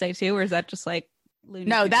that hearsay too, or is that just like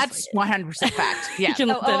no, that's 100% fact. Yeah.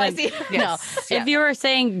 I see. Yes. No. If you were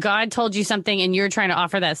saying God told you something and you're trying to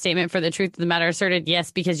offer that statement for the truth of the matter asserted,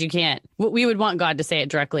 yes, because you can't. We would want God to say it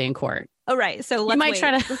directly in court. Oh, right. So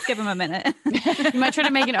let's give him a minute. You might try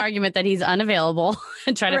to make an argument that he's unavailable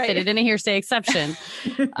and try to fit it in a hearsay exception.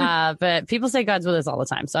 But people say God's with us all the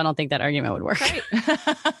time, so I don't think that argument would work. Right.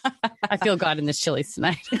 I feel God in this Chili's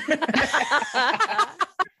tonight.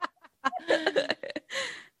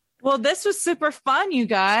 Well, this was super fun, you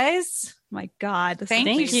guys. My God.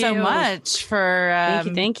 Thank you so much for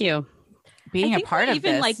thank you. being a part of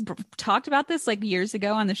even this. Talked about this years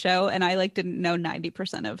ago on the show, and I didn't know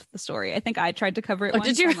 90% of the story. I think I tried to cover it once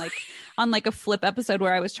did you? on a flip episode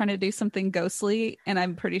where I was trying to do something ghostly, and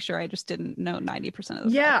I'm pretty sure I just didn't know 90%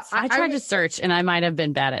 of the facts. I tried to search, and I might have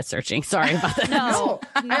been bad at searching. Sorry about that.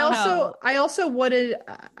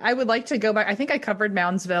 I would like to go back. I think I covered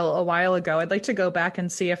Moundsville a while ago. I'd like to go back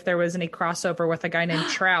and see if there was any crossover with a guy named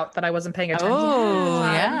Trout that I wasn't paying attention to. Oh,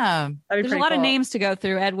 yeah. There's a lot of names to go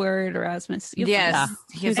through. Edward, Erasmus. Yes,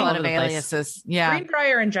 he has a lot of aliases. Yeah,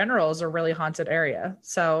 Greenbrier in general is a really haunted area.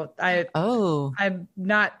 So I'm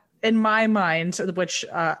not in my mind, which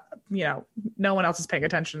no one else is paying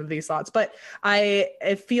attention to these thoughts, but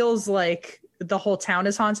it feels like the whole town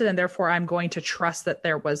is haunted, and therefore I'm going to trust that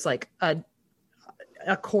there was a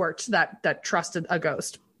court that trusted a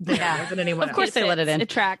ghost more than anyone else. Of course, they let it in. It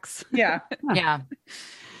tracks. Yeah. Yeah.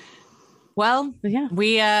 Well,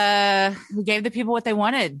 we gave the people what they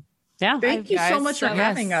wanted. Yeah. Thank you so much for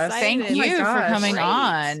having us. Thank you for coming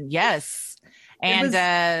on. Yes.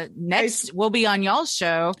 And next we'll be on y'all's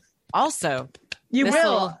show also. You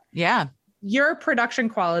will. Yeah. Your production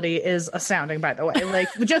quality is astounding, by the way.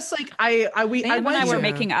 I were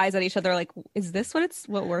making eyes at each other. Like, is this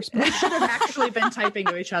what we're supposed to? We should have actually been typing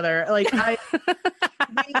to each other.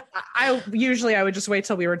 I usually would just wait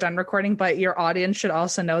till we were done recording, but your audience should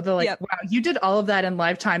also know wow, you did all of that in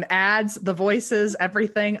lifetime. Ads, the voices,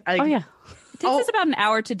 everything. It takes us about an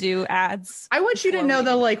hour to do ads. I want you to know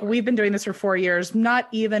though, we've been doing this for 4 years, not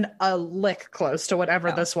even a lick close to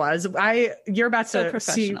whatever this was. You're about to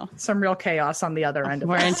see some real chaos on the other end of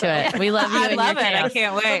it. We're into it. We love you. I love it. I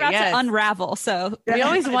can't wait. We're about to unravel. So we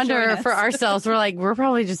always wonder for ourselves. We're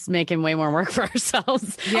probably just making way more work for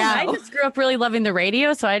ourselves. Yeah. I just grew up really loving the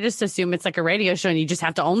radio, so I just assume it's like a radio show and you just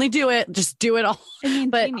have to only do it. Just do it all.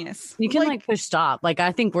 But genius. You can push stop.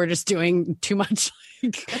 I think we're just doing too much.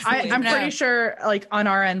 I'm pretty sure on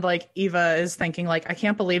our end, Eva is thinking I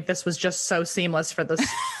can't believe this was just so seamless for this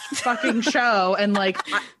fucking show. And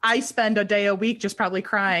I spend a day a week just probably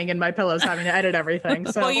crying in my pillows having to edit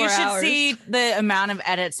everything. So well, you should see the amount of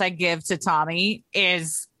edits I give to Tommy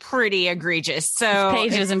is pretty egregious. So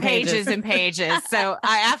pages and pages and pages. So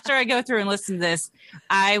after I go through and listen to this,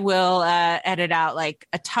 I will edit out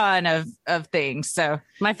a ton of things. So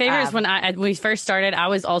my favorite is when we first started, I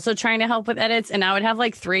was also trying to help with edits, and I would have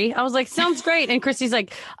 3. I was like, sounds great. And Christy's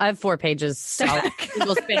like, I have 4 pages. I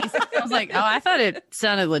was like, oh, I thought it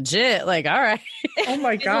sounded legit. All right. Oh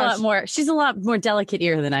my gosh. She's a lot more delicate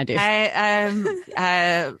ear than I do. I'm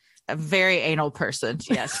a very anal person.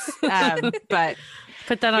 Yes. But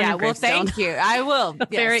put that on your gravestone. Well, thank you. I will.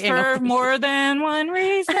 Yes, for more than one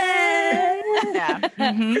reason. Yeah.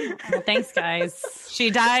 Mm-hmm. Well, thanks, guys. She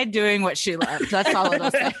died doing what she loved. That's all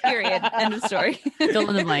it'll say. Period. End of story. Fill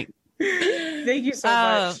in the blank. Thank you so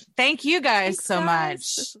much. Thank you guys so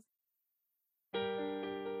much.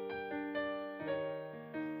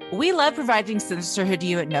 We love providing Sinisterhood to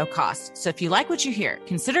you at no cost. So if you like what you hear,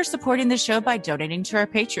 consider supporting the show by donating to our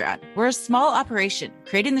Patreon. We're a small operation,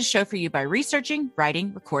 creating the show for you by researching,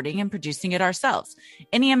 writing, recording, and producing it ourselves.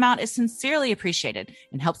 Any amount is sincerely appreciated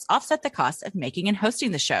and helps offset the cost of making and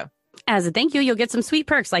hosting the show. As a thank you, you'll get some sweet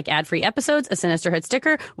perks like ad-free episodes, a Sinisterhood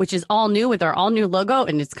sticker, which is all new with our all-new logo,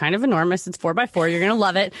 and it's kind of enormous. It's 4x4. You're going to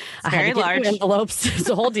love it. It's very large. Envelopes. It's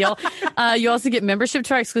a whole deal. You also get membership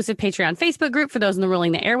to our exclusive Patreon Facebook group for those in the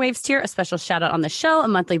Ruling the Airwaves tier, a special shout-out on the show, a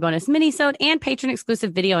monthly bonus mini-sode, and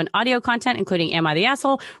patron-exclusive video and audio content, including Am I the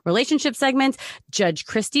Asshole?, relationship segments, Judge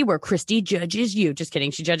Christy, where Christy judges you. Just kidding.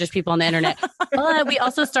 She judges people on the internet. But we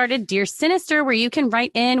also started Dear Sinister, where you can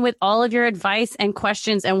write in with all of your advice and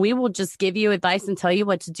questions, and we will just give you advice and tell you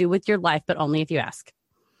what to do with your life, but only if you ask.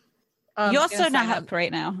 You also know how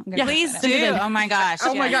right now. Please do. Oh my gosh.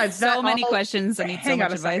 Oh my God. So many questions. I need so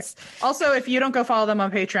much advice. Also, if you don't go follow them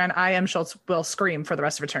on Patreon, I Am Schultz will scream for the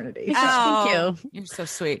rest of eternity. Oh, thank you. You're so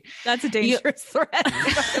sweet. That's a dangerous threat.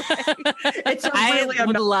 It's a really I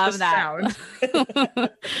would love that.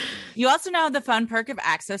 Sound. You also now have the fun perk of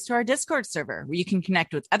access to our Discord server, where you can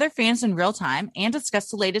connect with other fans in real time and discuss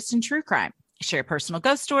the latest in true crime. Share personal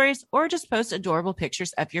ghost stories, or just post adorable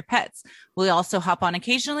pictures of your pets. We also hop on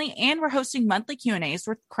occasionally, and we're hosting monthly Q&As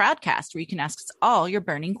with Crowdcast, where you can ask us all your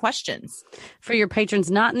burning questions. For your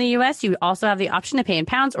patrons not in the U.S., you also have the option to pay in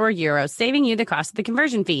pounds or euros, saving you the cost of the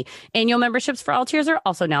conversion fee. Annual memberships for all tiers are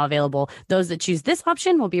also now available. Those that choose this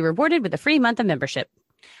option will be rewarded with a free month of membership.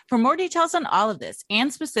 For more details on all of this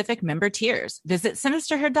and specific member tiers, visit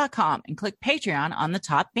sinisterhood.com and click Patreon on the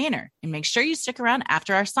top banner. And make sure you stick around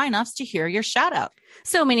after our sign-offs to hear your shout out.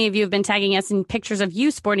 So many of you have been tagging us in pictures of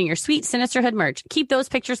you sporting your sweet Sinisterhood merch. Keep those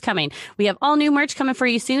pictures coming. We have all new merch coming for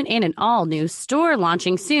you soon and an all new store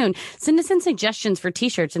launching soon. Send us in suggestions for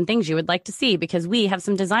t-shirts and things you would like to see because we have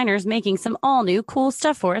some designers making some all new cool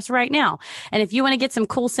stuff for us right now. And if you want to get some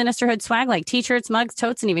cool Sinisterhood swag like t-shirts, mugs,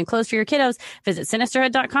 totes, and even clothes for your kiddos, visit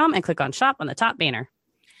sinisterhood.com and click on shop on the top banner.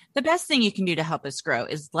 The best thing you can do to help us grow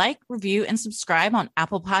is like, review, and subscribe on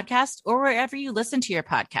Apple Podcasts or wherever you listen to your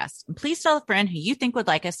podcast. And please tell a friend who you think would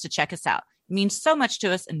like us to check us out. It means so much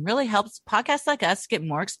to us and really helps podcasts like us get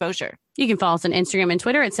more exposure. You can follow us on Instagram and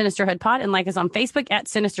Twitter at SinisterhoodPod and like us on Facebook at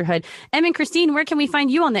Sinisterhood. Em and Christine, where can we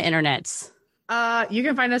find you on the internet? You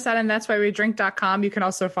can find us at andthat'swhywedrink.com. You can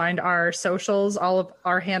also find our socials, all of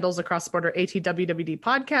our handles across the border, ATWWD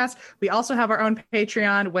podcast. We also have our own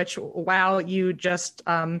Patreon, which, wow, you just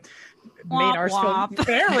made ours feel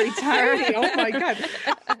very tiny. Oh my God.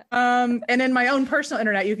 And in my own personal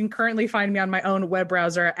internet, you can currently find me on my own web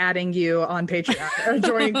browser, adding you on Patreon or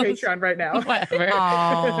joining Patreon right now.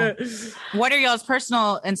 What are y'all's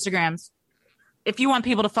personal Instagrams? If you want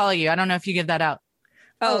people to follow you, I don't know if you give that out.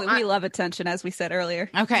 We love attention, as we said earlier.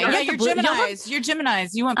 Okay. Yeah, you're Geminis. You're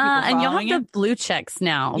Geminis. You want people and you'll have you? the blue checks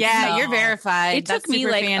now. Yeah, you're verified. It took me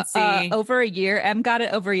fancy. Over a year. Em got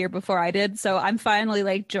it over a year before I did, so I'm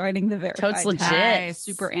finally joining the verified. Totes legit. Nice.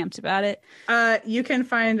 Super amped about it. You can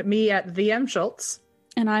find me at the M Schultz,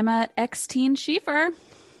 and I'm at Xteen Schiefer.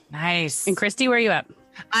 Nice. And Christy, where are you at?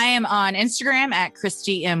 I am on Instagram at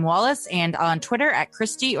Christy M. Wallace and on Twitter at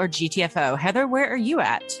Christy or GTFO. Heather, where are you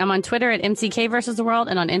at? I'm on Twitter at MCK versus the world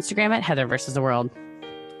and on Instagram at Heather versus the world.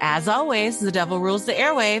 As always, the devil rules the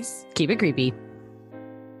airwaves. Keep it creepy.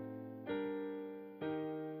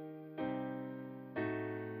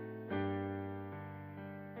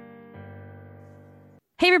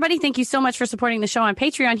 Hey, everybody. Thank you so much for supporting the show on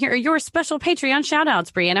Patreon. Here are your special Patreon shout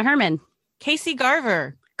outs. Brianna Herman, Casey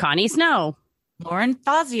Garver, Connie Snow, Lauren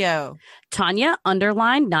Fazio, Tanya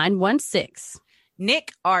 _916,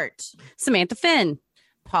 Nick Art, Samantha Finn,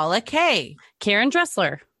 Paula K, Karen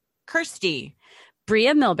Dressler, Kirsty,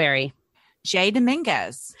 Bria Milberry, Jay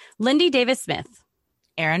Dominguez, Lindy Davis Smith,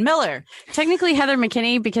 Aaron Miller. Technically Heather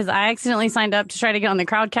McKinney because I accidentally signed up to try to get on the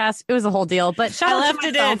Crowdcast. It was a whole deal, but shout out to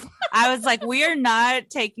myself. I was like, we are not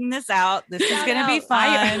taking this out. This is going to be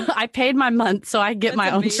fun. I paid my month, so I get my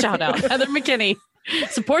own shout out. Heather McKinney.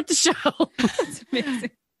 Support the show. That's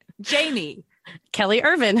amazing. Jamie, Kelly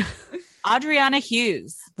Irvin, Adriana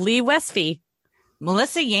Hughes, Lee Westby,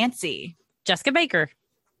 Melissa Yancey, Jessica Baker,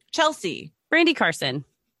 Chelsea, Brandy Carson,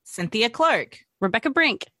 Cynthia Clark, Rebecca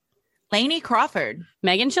Brink, Lainey Crawford,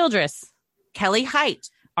 Megan Childress, Kelly Height,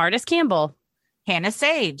 Artis Campbell, Hannah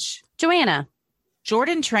Sage, Joanna,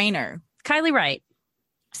 Jordan Trainer, Kylie Wright,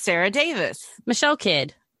 Sarah Davis, Michelle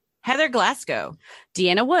Kidd, Heather Glasgow,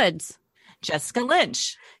 Deanna Woods, Jessica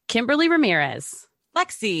Lynch, Kimberly Ramirez,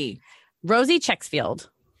 Lexi, Rosie Checksfield,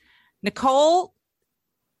 Nicole.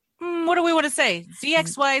 What do we want to say?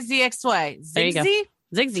 ZXY. There you go.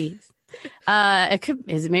 Zigzag.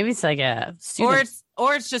 Maybe it's like a student.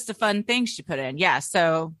 Or it's just a fun thing she put in. Yeah.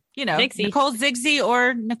 So, Zixie. Nicole Zigzag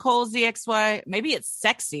or Nicole ZXY. Maybe it's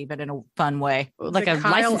sexy, but in a fun way. Like a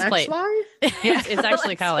license plate. Yeah, it's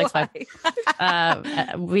actually Kyle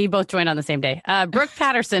XY. We both joined on the same day. Brooke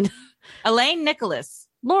Patterson, Elaine Nicholas,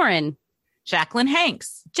 Lauren, Jacqueline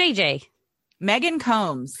Hanks, JJ, Megan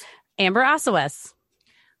Combs, Amber Osowes,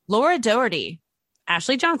 Laura Doherty,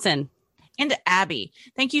 Ashley Johnson, and Abby.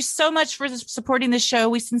 Thank you so much for supporting the show.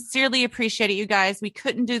 We sincerely appreciate it, you guys. We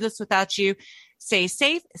couldn't do this without you. Stay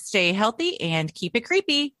safe, stay healthy, and keep it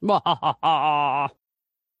creepy.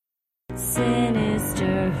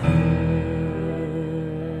 Sinisterhood.